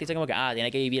que la gente dice como que, tiene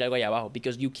que vivir algo allá abajo.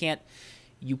 Because you can't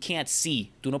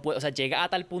see. Tú no puedes... O sea, llega a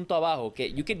tal punto abajo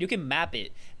que you can map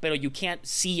it, pero you can't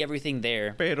see everything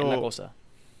there. Pero... Es la cosa.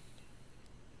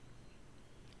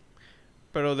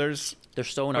 Pero there's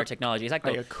sonar technology. Exacto.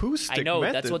 hay acoustic I know,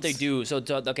 that's what they methods. do. So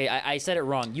okay, I said it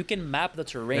wrong. You can map the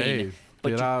terrain, Hey,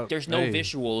 but mira, there's no hey.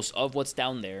 visuals of what's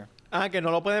down there. Que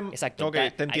no lo pueden... Exacto. Ok, te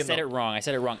I said it entiendo. wrong.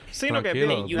 Sí, no, que...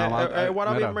 Tranquilo, Billy, nada más, what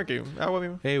mira. have Mercury? Agua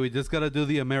mismo. Hey, we just gotta do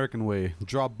the American way.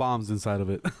 Drop bombs inside of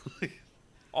it.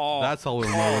 Oh, That's all we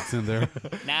know what's in there.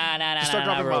 nah, Start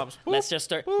dropping bro. bombs. Let's just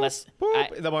start. Boop, Let's.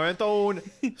 boop. De momento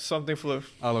something flew.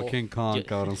 A lo King Kong, Yo-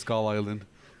 cabrón. Skull Island.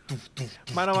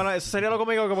 Mano, eso sería lo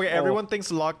cómico, como que everyone thinks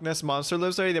Loch Ness Monster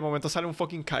lives there y de momento sale un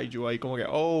fucking kaiju ahí, como que,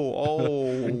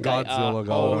 Godzilla, oh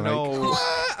cabrón. no.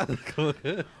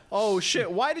 Oh shit,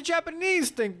 why the Japanese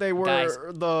think they were Guys.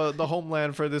 the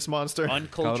homeland for this monster?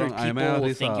 Uncultured Cabrón, a mí me da people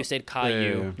risa. think you said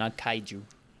Caillou, Eh. not Kaiju.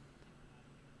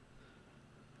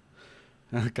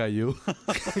 Caillou.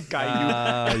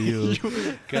 Kaiju. Caillou.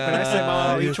 Ese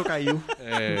mamá dicho kaiju.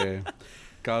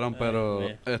 Cabrón, pero...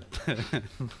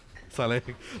 Ay,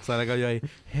 sale Caillou ahí.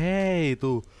 Hey,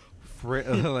 tú.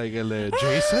 Like el de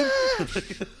Jason.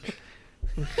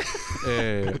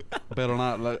 Pero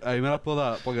nada, ahí me la puedo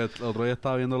dar porque el otro día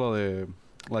estaba viendo lo de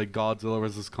like Godzilla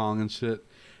vs. Kong and shit.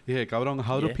 Y dije, cabrón,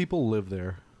 how do Yeah. people live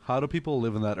there? How do people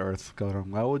live in that earth, cabrón?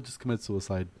 I would just commit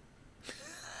suicide.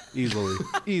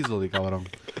 Easily, cabrón.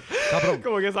 Cabrón.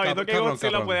 Como que sabiendo que cabrón,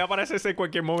 Godzilla cabrón. puede aparecerse en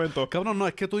cualquier momento. Cabrón, no,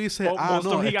 es que tú dices,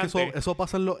 Monstruo no, es que gigante.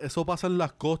 eso pasa en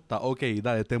las costas. Ok,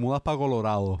 dale, te mudas para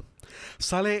Colorado.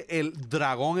 Sale el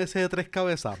dragón ese de 3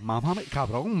 cabezas. Mamá,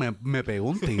 cabrón, me pegó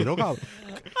un tiro, cabrón.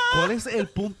 ¿Cuál es el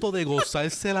punto de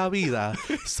gozarse la vida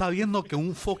sabiendo que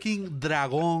un fucking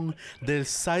dragón del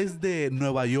size de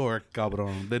Nueva York,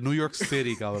 cabrón, de New York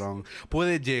City, cabrón,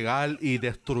 puede llegar y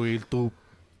destruir tu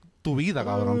vida,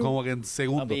 cabrón, como que en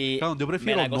segundos? Papi, Cabrón, yo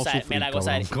prefiero no sufrir,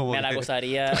 cabrón, como que-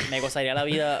 me gozaría la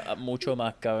vida mucho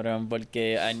más, cabrón,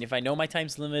 porque if I know my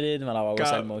time's limited, me la voy a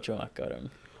gozar Cab- mucho más, cabrón.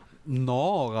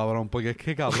 No, cabrón, porque es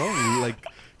que, cabrón, like,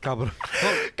 cabrón.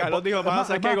 Carlos dijo, vas a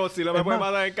hacer es que más, Godzilla me es puede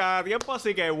más. matar en cada tiempo,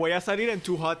 así que voy a salir en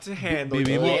Too Hot to Handle.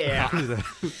 Vivimos, Yeah.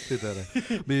 literal.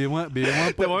 vivimos De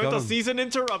momento, cabrón. season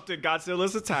interrupted,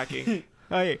 Godzilla's attacking.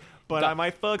 Hey, but I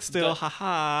might fuck still,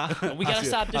 haha. We gotta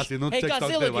stop this. haciendo un Hey, TikTok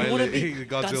Godzilla, de you wanna baile be y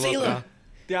Godzilla Godzilla? atrás.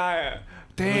 Yeah.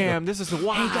 Damn, this is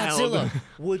wild. Hey, Godzilla,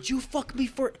 would you fuck me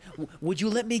for... Would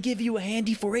you let me give you a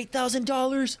handy for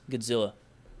 $8,000? Godzilla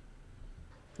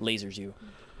lasers you.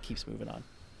 Keeps moving on.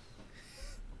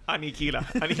 Aniquila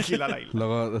la isla.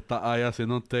 Luego está ahí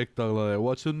haciendo un TikTok lo de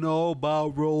What you know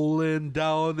about rolling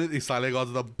down it? Y sale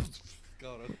Godzilla.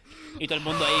 Cabrón. Y todo el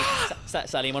mundo ahí,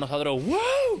 salimos nosotros,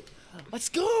 ¡wow!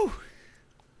 ¡Let's go!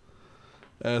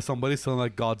 Somebody's selling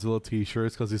like Godzilla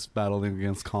t-shirts because he's battling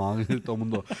against Kong. Y todo el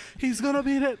mundo, he's gonna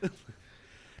beat it.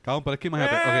 Cabrón, pero es que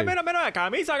imagínate. Okay. Mira,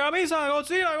 camisa,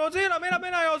 Godzilla, Godzilla, mira,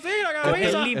 Godzilla, Coge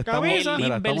el camisa, lim- camisa. el lim-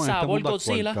 Mira, Limber estamos en este sabor mundo actual,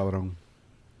 Godzilla. cabrón.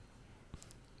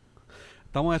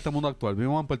 Estamos en este mundo actual.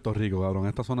 Vivimos en Puerto Rico, cabrón.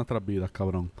 Estas son nuestras vidas,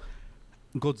 cabrón.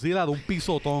 Godzilla de un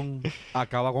pisotón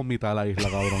acaba con mitad de la isla,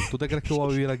 cabrón. ¿Tú te crees que voy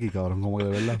a vivir aquí, cabrón? Como que de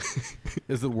verdad.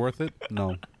 ¿Is it worth it?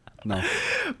 No. No.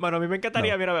 Mano, a mí me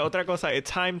encantaría, No. mira, otra cosa, es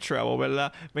time travel,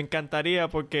 ¿verdad? Me encantaría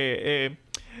porque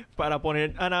para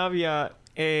poner a Navia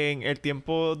en el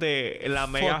tiempo de la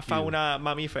Fuck mega you. fauna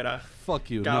mamífera. Fuck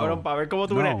you. Cabrón, no. para ver cómo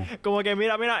tú No. eres. Como que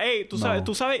mira, hey, No.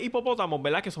 tú sabes hipopótamos,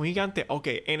 ¿verdad? Que son gigantes. Ok,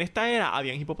 en esta era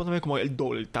habían hipopótamos como el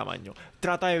doble el tamaño.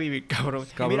 Trata de vivir, cabrón.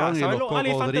 Y Cabrón, mira, y ¿sabes los los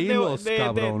elefantes cocodrilos,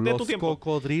 cabrón, de tu los tiempo?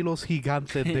 cocodrilos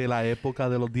gigantes de la época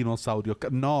de los dinosaurios.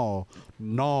 No,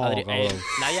 cabrón.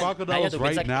 Nadia, Crocodiles ¿tú right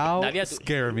piensas que- now Nadia, tú-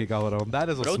 scare me, cabrón. That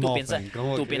is a Bro, small thing.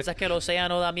 Como ¿tú que- piensas que el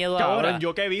océano da miedo Cabrón, ahora?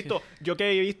 yo que he visto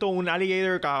un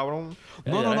alligator, cabrón.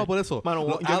 No, por eso. Mano,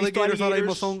 Los yo he visto alligators ahora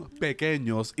mismo alligators- son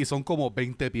pequeños y son como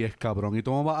 20 pies, cabrón. Y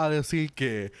tú me vas a decir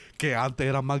que antes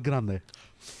eran más grandes.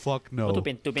 Fuck no. ¿Tú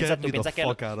Get piensas, me the fuck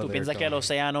out of there, que el cabrón.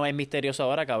 océano es misterioso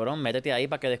ahora, cabrón? Métete ahí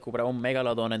para que descubra un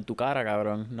megalodón en tu cara,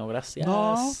 cabrón. No, gracias.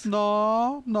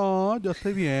 No, yo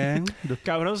estoy bien.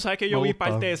 Cabrón, ¿sabes que yo Me vi gusta.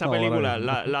 parte de esa No, película?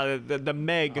 ahora- La de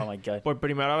Meg. Oh my God. Por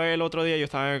primera vez el otro día yo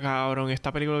estaba, cabrón,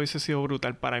 esta película hubiese sido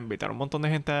brutal para invitar a un montón de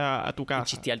gente a tu Y casa.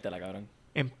 chisteártela, cabrón.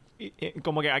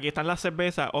 Como que aquí están las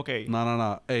cervezas, ok.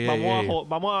 No. Ey, Vamos ey, a, ey.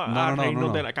 vamos a, No, a no, no, reírnos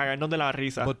no. de la, cagarnos de la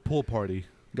risa. But pool party.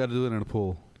 Gotta do it in a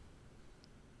pool.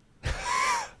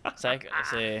 ¿Sabes?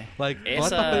 Like, Esa-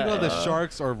 estas películas de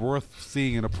sharks are worth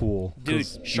seeing in a pool. Dude,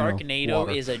 'cause, you know, Sharknado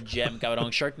water. is a gem,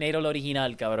 cabrón. Sharknado, el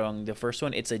original, cabrón. The first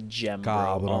one, it's a gem, bro.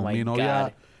 Cabrón, Oh my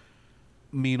God.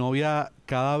 mi novia,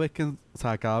 cada vez que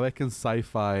en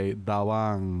sci-fi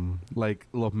daban, like,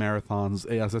 los marathons,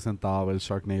 ella se sentaba a ver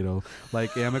Sharknado.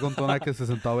 Like, ella me contó una vez que se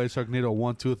sentaba a ver Sharknado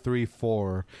 1, 2, 3,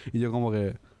 4. Y yo como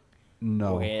que,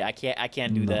 no. Okay, I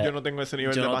can't do No. that. Yo no tengo ese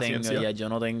nivel Yo de no tengo, paciencia. yo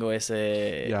no tengo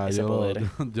ese yo, poder.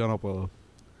 yo no puedo.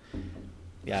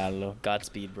 Ya,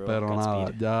 Godspeed, bro. Pero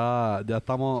Godspeed. nada, ya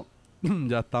estamos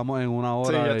ya estamos en una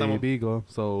hora ya y estamos. pico.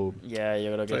 So, Ya,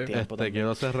 yo creo que el Sí. tiempo también.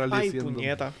 quiero cerrar Ay, diciendo...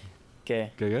 puñeta.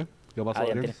 ¿Qué? ¿Qué? ¿Qué pasó, Ah,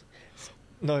 ya Adrián?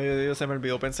 No, se me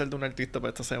olvidó pensar de un artista para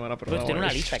esta semana, pero Pues no, tiene una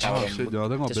güey. lista, Oh, cabrón. shit, yo no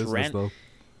tengo Just business, rant. though.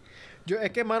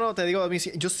 Es que, mano, te digo,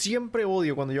 yo siempre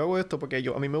odio cuando yo hago esto porque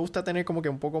a mí me gusta tener como que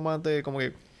un poco más de, como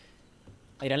que...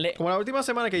 Adrián le, Como la última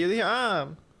semana que yo dije,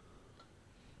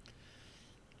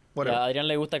 bueno, a Adrián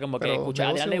le gusta como que Pero escuchar, a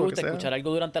Adrián le negocio, lo gusta que sea. escuchar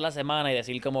algo durante la semana y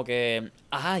decir como que,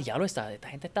 ya lo está, esta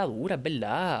gente está dura, es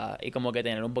verdad. Y como que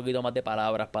tener un poquito más de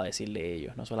palabras para decirle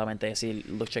ellos, no solamente decir,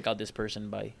 look, check out this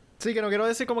person, bye. sí, que no quiero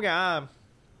decir como que,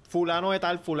 fulano de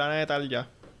tal, fulana de tal, ya.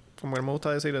 Como que me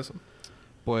gusta decir eso.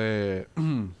 Pues...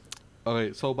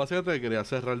 ok, so básicamente quería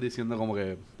cerrar diciendo como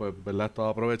que, pues, ¿verdad? Esto va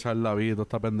a aprovechar la vida, toda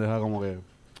esta pendeja como que...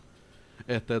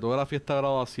 tuve la fiesta de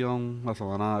graduación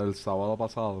el sábado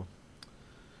pasado.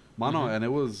 Mano, and it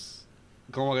was...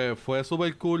 Como que fue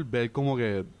súper cool ver como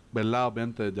que, ¿verdad?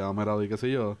 Obviamente, ya me gradué, qué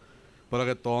sé yo. Pero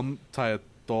que todo, ¿sabes?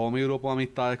 Todo mi grupo de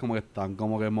amistades como que están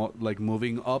como que, like,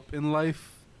 moving up in life.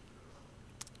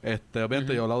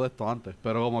 Obviamente yo he hablado de esto antes,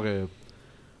 pero como que...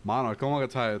 Mano, es como que,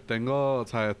 ¿sabes?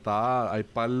 ¿sabes? Hay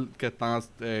par que están,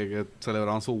 que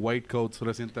celebraron sus white coats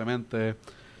recientemente.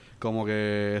 Como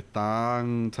que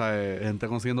están, ¿sabes? Gente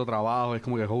consiguiendo trabajo. Es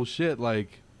como que, oh shit, like...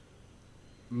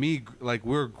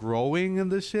 we're growing in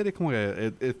this shit. Es como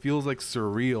que, it feels like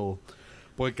surreal.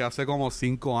 Porque hace como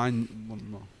 5 años... Bueno,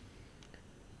 no.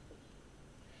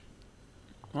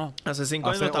 Hace 5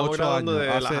 años Hace estamos 8 grabando años,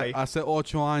 de la high. hace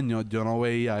 8 años yo no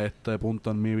veía este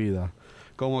punto en mi vida.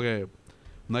 Como que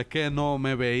no es que no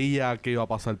me veía que iba a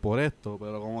pasar por esto,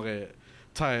 pero como que,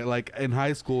 ¿sabes? Like en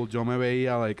high school yo me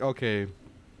veía like, okay,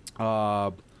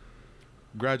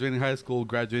 graduating high school,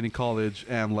 graduating college,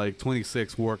 and like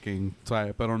 26 working,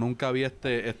 ¿sabes? Pero nunca vi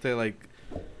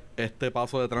este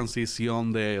paso de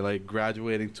transición de like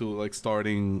graduating to like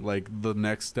starting like the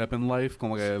next step in life,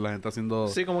 como que la gente haciendo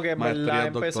Sí, como que en maestría,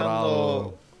 verdad doctorado,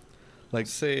 empezando... like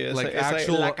Sí, esa, like esa es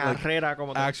actual la like, carrera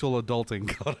como tal. actual adulting.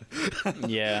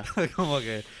 Yeah. Como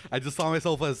que I just saw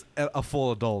myself as a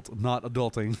full adult, not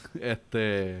adulting.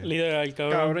 Literal,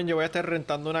 Cabrón, yo voy a estar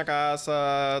rentando una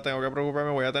casa, tengo que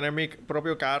preocuparme, voy a tener mi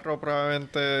propio carro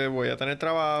probablemente, voy a tener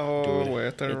trabajo, Dude, voy a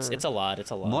estar... it's a lot,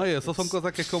 it's a lot. No, y eso son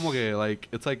cosas que es como que like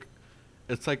it's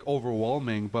like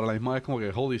overwhelming, pero a la misma vez como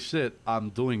que holy shit, I'm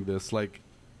doing this, like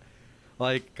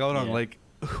cabrón, Yeah. like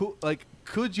who, like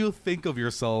could you think of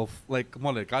yourself like come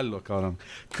on, Carlos, cabrón,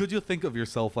 could you think of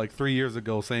yourself like 3 years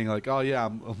ago saying like, oh yeah,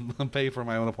 I'm paying for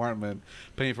my own apartment,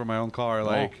 paying for my own car,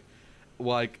 like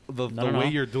the No, way no.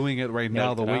 you're doing it right Ni now,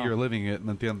 al the way carajo. you're living it,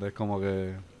 ¿me entiendes? Como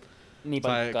que Ni o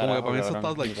sea, pa'l como que carajo, para mí eso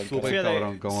cabrón, está like ni pa'l súper Fíjate,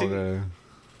 cabrón, como sí. que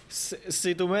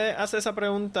Si tú me haces esa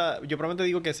pregunta, yo probablemente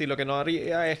digo que sí. Lo que no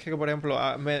haría es que, por ejemplo,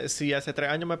 si hace 3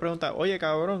 años me preguntas, oye,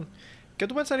 cabrón, ¿Qué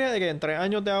tú pensarías de que en 3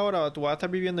 años de ahora tú vas a estar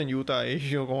viviendo en Utah? Y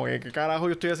yo como que, ¿qué carajo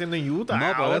yo estoy haciendo en Utah?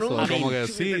 No, por eso, cabrón? como que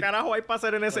sí. ¿Qué carajo hay para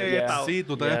hacer en ese Yeah. estado? Sí,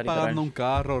 tú te Yeah, ves pagando literal. un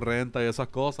carro, renta y esas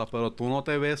cosas, pero tú no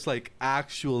te ves, like,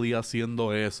 actually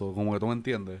haciendo eso. Como que tú me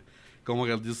entiendes. Como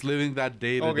que just living that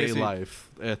day-to-day Ok, sí.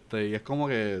 life. Y es como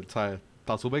que, ¿sabes?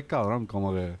 Está súper cabrón,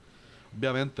 como que...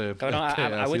 Obviamente, Cabrón, I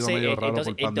ha would sido say medio it raro doesn't-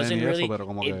 por it pandemia doesn't y eso, really- pero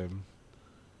como it- que...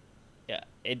 Yeah,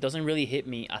 it doesn't really hit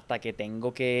me hasta que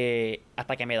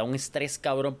me da un estrés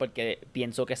cabrón porque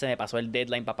pienso que se me pasó el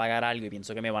deadline para pagar algo y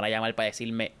pienso que me van a llamar para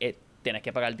decirme tienes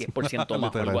que pagar 10% más o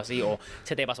Literal. algo así o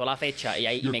se te pasó la fecha y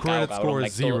ahí y Your me cago, credit cabrón. score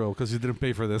Like, is zero because you didn't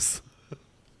pay for this.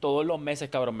 todos los meses,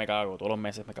 cabrón, me cago. Todos los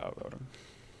meses me cago, cabrón.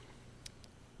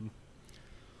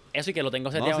 Eso y que lo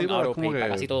tengo seteado sí, en pero es AutoPay como para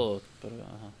que- casi todo. Pero,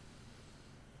 ajá.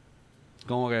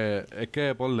 Como que... Es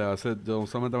que, ponle, a veces yo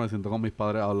usualmente me siento con mis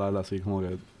padres a hablar así, como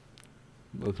que...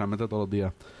 Realmente todos los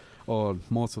días. O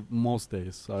most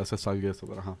days. A veces salgo y eso,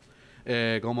 pero ajá.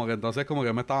 Como que entonces como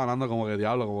que me estaba hablando como que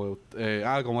diablo, como que,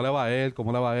 ¿cómo le va a él?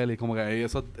 ¿Cómo le va a él? Y como que ahí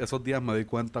esos días me di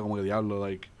cuenta como que diablo,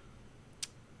 like,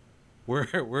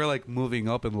 we're like moving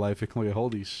up in life. It's como que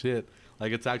holy shit.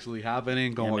 Like it's actually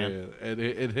happening. Como Yeah,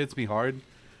 que it hits me hard.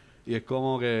 Y es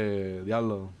como que,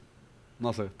 diablo,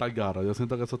 no sé, está el garo. Yo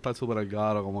siento que eso está súper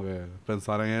garo, como que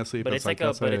pensar en eso y But it's pensar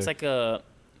like que but it's like a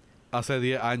hace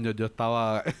 10 años yo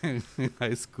estaba en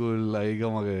high school ahí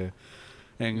como que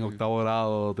en octavo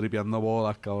grado tripeando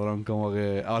bodas, cabrón, como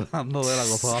que hablando de la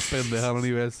cosa más pendeja del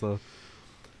universo.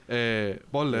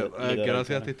 Ponle, Literal, quiero decir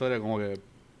cara. esta historia como que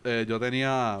yo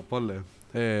tenía, ponle,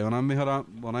 uno de mis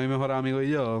mejores amigos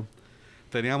y yo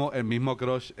teníamos el mismo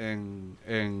crush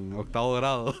en octavo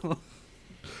grado.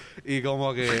 Y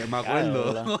como que me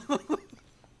acuerdo. ¿verdad?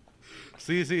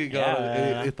 Sí, Yeah, cabrón.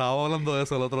 yeah. Estábamos hablando de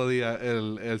eso el otro día,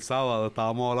 el sábado,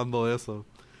 estábamos hablando de eso.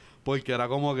 Porque era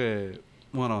como que,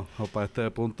 bueno, para este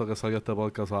punto que salió este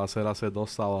podcast va a ser hace 2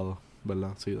 sábados,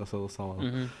 ¿verdad? Sí, hace 2 sábados.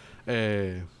 Ujú.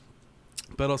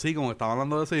 Pero sí, como estaba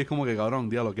hablando de eso y es como que, cabrón,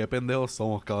 diablo, qué pendejos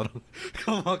somos, cabrón.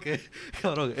 Como que,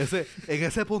 cabrón, en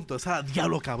ese punto,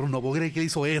 diablo, cabrón, no puedo creer que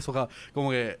hizo eso, cabrón.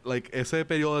 Como que, like, ese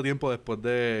periodo de tiempo después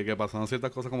de que pasaron ciertas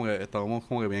cosas, como que estábamos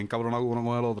como que bien cabronados uno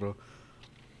con el otro.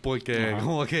 Porque, Ajá.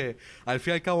 como que, al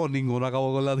fin y al cabo, ninguno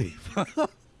acabó con la tipa.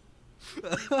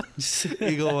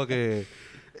 Y como que...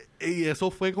 Y eso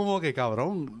fue como que,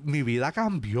 cabrón, mi vida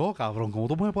cambió, cabrón. ¿Cómo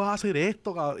tú me puedes hacer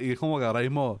esto, cabrón? Y es como que ahora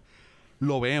mismo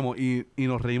lo vemos y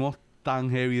nos reímos tan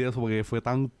heavy de eso porque fue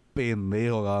tan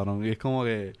pendejo, cabrón. Y es como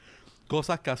que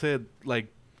cosas que hace,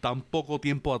 like, tan poco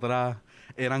tiempo atrás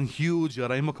eran huge. Y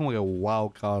ahora mismo es como que,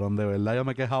 wow, cabrón, de verdad yo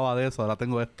me quejaba de eso. Ahora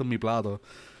tengo esto en mi plato.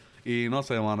 Y no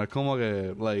sé, mano, es como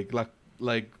que,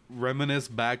 like,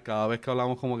 reminisce back cada vez que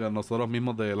hablamos como que nosotros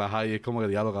mismos de la high. Es como que,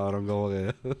 diablo, cabrón, como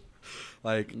que...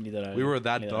 Like, Literal, we were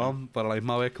that literal. dumb, pero a la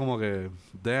misma vez como que,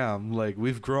 damn, like,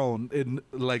 we've grown.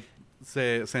 Like,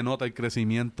 se nota el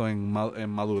crecimiento en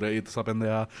madurez y toda esa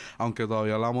pendeja. Aunque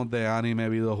todavía hablamos de anime,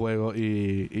 videojuegos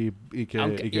y que...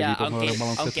 Aunque, y que yeah, Vito no es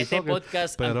baloncesto aunque y este soccer,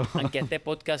 podcast, pero... aunque este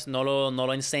podcast no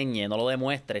lo enseñe, no lo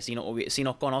demuestre, si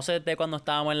nos conoces de cuando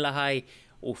estábamos en la high,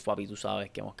 uff, papi, tú sabes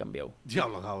que hemos cambiado.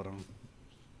 Diablo, cabrón.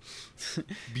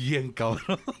 Bien,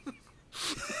 cabrón.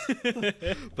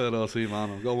 Pero sí,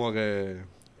 mano, como que...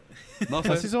 No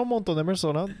sé. Así son un montón de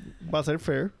personas. Va a ser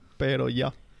fair, pero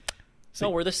ya. No,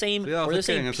 we're the same, Sí, o sea, we're the es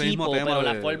que en same ese mismo people, tema pero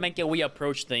la de- forma en que we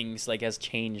approach things like has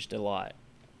changed a lot.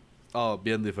 Oh,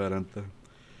 bien diferente.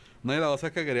 No, y la cosa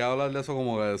es que quería hablar de eso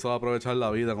como que eso de aprovechar la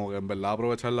vida, como que en verdad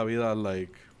aprovechar la vida,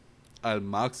 like, al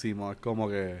máximo. Es como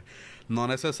que no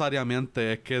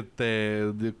necesariamente es que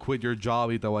te quit your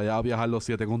job y te vayas a viajar los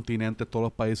 7 continentes, todos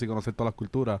los países y conocer todas las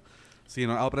culturas,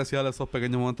 sino apreciar esos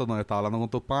pequeños momentos donde estás hablando con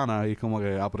tus panas y como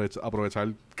que aprovechar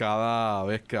cada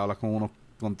vez que hablas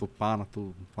con tus panas,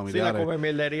 tus Sí, la familiares. come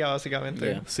mierdería, básicamente.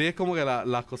 Yeah. Sí, es como que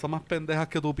las cosas más pendejas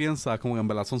que tú piensas, como que en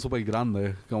verdad son súper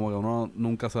grandes. Como que uno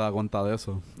nunca se da cuenta de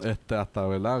eso. Hasta,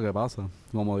 ¿verdad? ¿Qué pasa?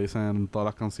 Como dicen en todas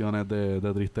las canciones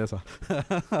de tristeza.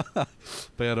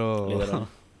 Pero... Literal.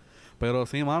 Pero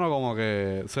sí, mano, como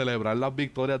que celebrar las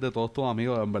victorias de todos tus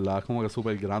amigos, en verdad es como que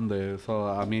súper grande. Eso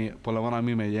a mí, por lo menos a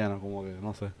mí me llena, como que,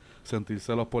 no sé.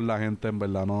 Sentírselos por la gente, en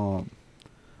verdad, no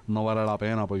vale la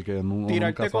pena porque uno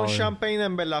Tirarte nunca con sabe. champagne,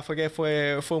 en verdad,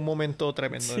 fue un momento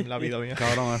tremendo en la vida mía.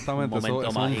 Cabrón, honestamente, Un eso momento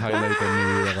es un mágico. highlight en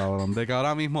mi vida, cabrón. De que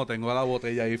ahora mismo tengo la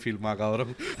botella ahí firmada,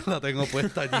 cabrón. La tengo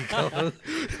puesta allí, cabrón.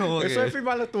 Como Eso que, de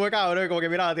firmarlo estuve cabrón. Como que,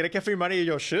 mira, tienes que firmar. Y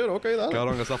yo, shit, ok, dale.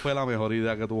 cabrón, esa fue la mejor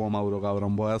idea que tuvo Mauro,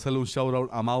 cabrón. Voy a hacerle un shout out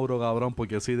a Mauro, cabrón,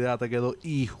 porque esa idea te quedó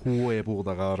hijo de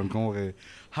puta, cabrón. Como que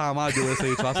jamás yo hubiese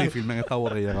dicho así, firmen esta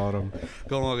botella, cabrón.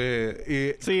 Como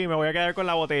que... Sí, me voy a quedar con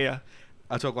la botella.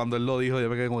 Hacho, cuando él lo dijo, yo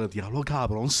me quedé como que, diablo,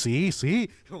 cabrón, sí, sí.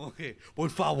 Como que, por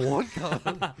favor,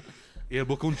 cabrón. Y él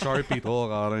busca un Sharpie y todo,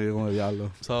 cabrón, y yo como,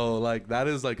 diablo. So, like, that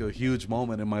is like a huge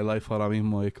moment in my life ahora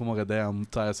mismo. Y es como que, damn, o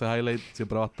sea, ese highlight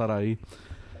siempre va a estar ahí.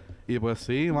 Y pues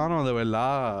sí, mano, de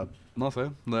verdad, no sé.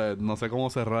 No sé cómo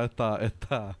cerrar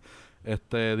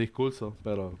este discurso,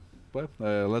 pero, pues,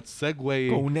 let's segue.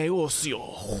 Con un negocio.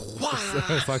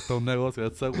 Exacto, un negocio.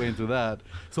 Let's segue into that.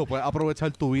 So, puedes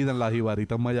aprovechar tu vida en las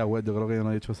jibaritas Mayagüez. Yo creo que yo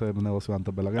no he dicho ese negocio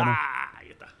antes, ¿verdad que no? Ahí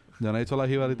está. ¿Ya no he dicho las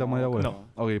jibaritas Mayagüez? No.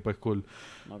 Ok, pues cool.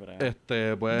 No creo.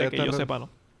 Pues... De que yo sepa, ¿no?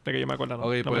 De que yo me acuerdo, no. Ok,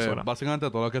 No me pues suena. básicamente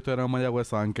todos los que estuvieron en Mayagüez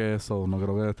saben que eso, no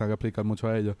creo que tenga que explicar mucho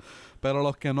a ellos. Pero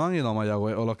los que no han ido a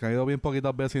Mayagüez, o los que han ido bien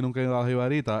poquitas veces y nunca han ido a las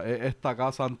jibaritas, es esta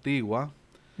casa antigua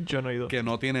Yo no he ido. que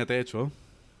no tiene techo.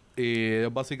 Y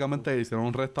ellos básicamente hicieron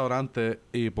un restaurante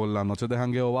y por las noches de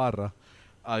jangueo barra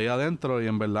ahí adentro y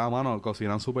en verdad, mano,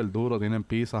 cocinan súper duro. Tienen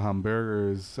pizzas,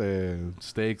 hamburgers,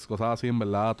 steaks, cosas así, en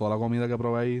verdad. Toda la comida que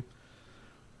probé ahí,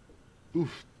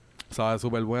 sabe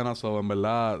súper buena. So, en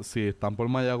verdad, si están por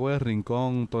Mayagüez,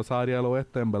 Rincón, toda esa área del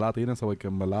oeste, en verdad tírense porque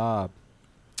en verdad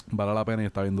vale la pena y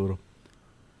está bien duro.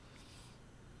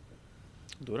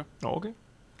 Duro. Ok,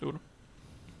 duro.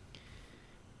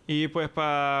 Y pues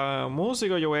para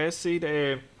músico yo voy a decir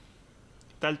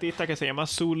esta artista que se llama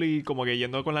Zully, como que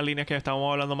yendo con las líneas que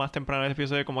estábamos hablando más temprano en el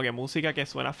episodio, como que música que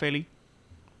suena feliz.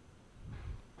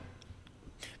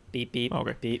 Pip, pip,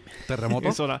 Ok. pip. ¿Terremoto?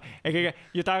 Es que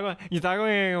yo estaba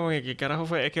como que, ¿qué carajo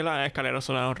fue? Es que las escaleras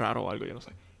sonaron raro o algo, yo no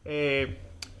sé.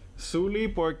 Zully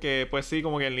porque, pues sí,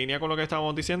 como que en línea con lo que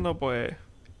estábamos diciendo, pues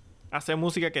hace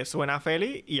música que suena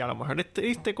feliz y a lo mejor es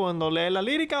triste cuando lee la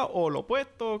lírica o lo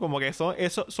opuesto, como que son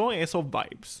esos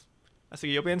vibes. Así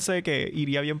que yo pensé que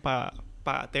iría bien para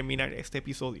terminar este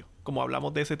episodio, como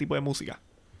hablamos de ese tipo de música.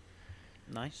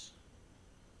 Nice.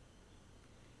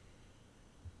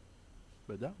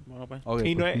 ¿Verdad? Bueno, pues. Ok,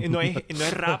 Y pues. no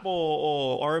es rap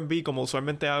o R&B como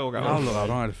usualmente hago, cabrón. Hablo,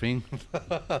 cabrón, al fin.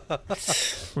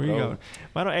 Muy cabrón.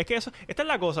 Mano, es que esta es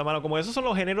la cosa, mano. Como esos son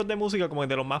los géneros de música como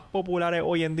de los más populares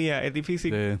hoy en día, es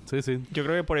difícil. Sí, sí. Yo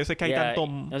creo que por eso es que hay Yeah, tanto...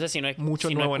 no sé si no es mucho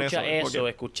si nuevo no en escucha eso, eso, porque-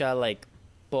 escucha like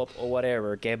pop o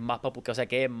whatever, que es más popular, o sea,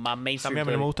 que es más mainstream. También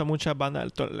a mí no me gustan muchas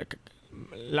bandas.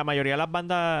 La mayoría de las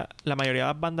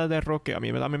bandas de rock, que a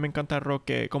mí también me encanta el rock,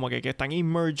 que como que están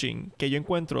emerging, que yo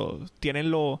encuentro,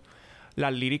 tienen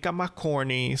las líricas más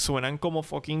corny, suenan como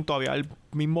fucking todavía el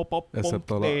mismo pop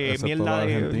Excepto mierda los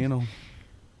de... argentinos.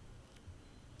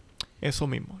 Eso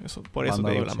mismo, eso. Por eso Banda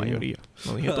te digo los la chinos. mayoría.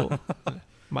 No dije todo.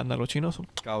 Banda los chinos son...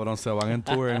 Cabrón, se van en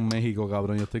tour en México,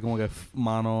 cabrón. Yo estoy como que,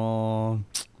 mano,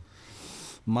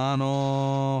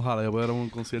 ojalá yo pudiera ir a un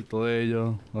concierto de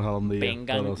ellos. Ojalá un día.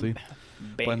 Vengan, Pero sí.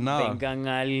 Pues nada. vengan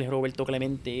al Roberto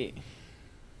Clemente.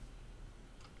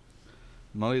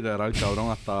 No, literal, cabrón,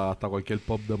 hasta cualquier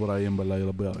pop de por ahí, en verdad, yo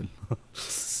los voy a ver.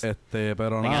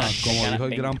 Pero Venga, nada, como venga, dijo el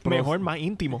venga. gran Mejor, prócer, más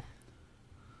íntimo.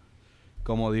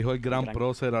 como dijo el gran Gran-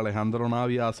 prócer Alejandro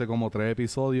Navia hace como 3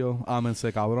 episodios,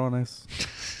 ámense cabrones.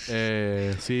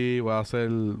 Sí, voy a hacer,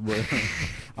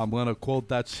 I'm gonna quote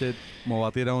that shit. Me voy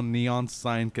a tirar un neon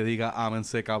sign que diga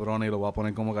ámense cabrones y lo voy a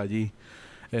poner como que allí.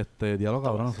 Diablo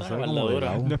cabrón, eso se ve como de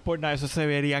Dura. lado. No es por nada, eso se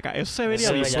vería... Eso se vería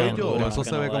Eso bien. se Soy veía yo, duro, eso que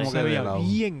se ve no como es. que Se de veía lado.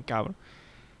 bien, cabrón.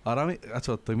 Ahora,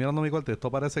 acho, estoy mirando mi cuarto y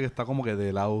esto parece que está como que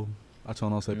de lado. Acho,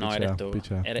 no sé, No, pichea, eres tú.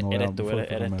 pichea. Eres, No voy a eres tú,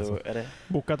 eres enfocarme tú. en eso. Eres...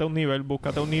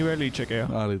 Búscate un nivel y chequea.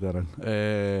 Ah, literal.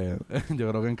 Yo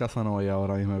creo que en casa no voy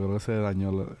ahora mismo. Creo que se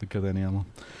dañó el que teníamos.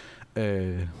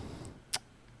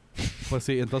 Pues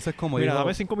sí, entonces como Mira, digo...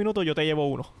 dame 5 minutos, yo te llevo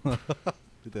uno.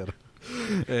 Literal.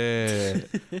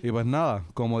 Y pues nada,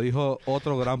 como dijo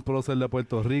otro gran prócer de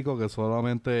Puerto Rico, que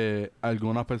solamente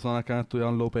algunas personas que han estudiado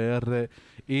en la UPR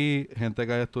y gente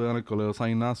que haya estudiado en el Colegio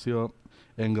San Ignacio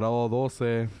en grado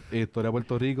 12, Historia de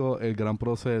Puerto Rico, el gran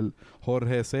prócer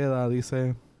Jorge Seda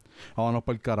dice: vámonos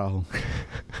para el carajo.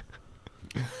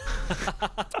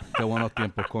 Qué buenos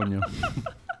tiempos, coño.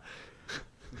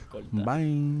 Corta. Bye.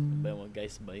 Nos vemos,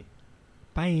 guys. Bye.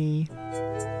 Bye.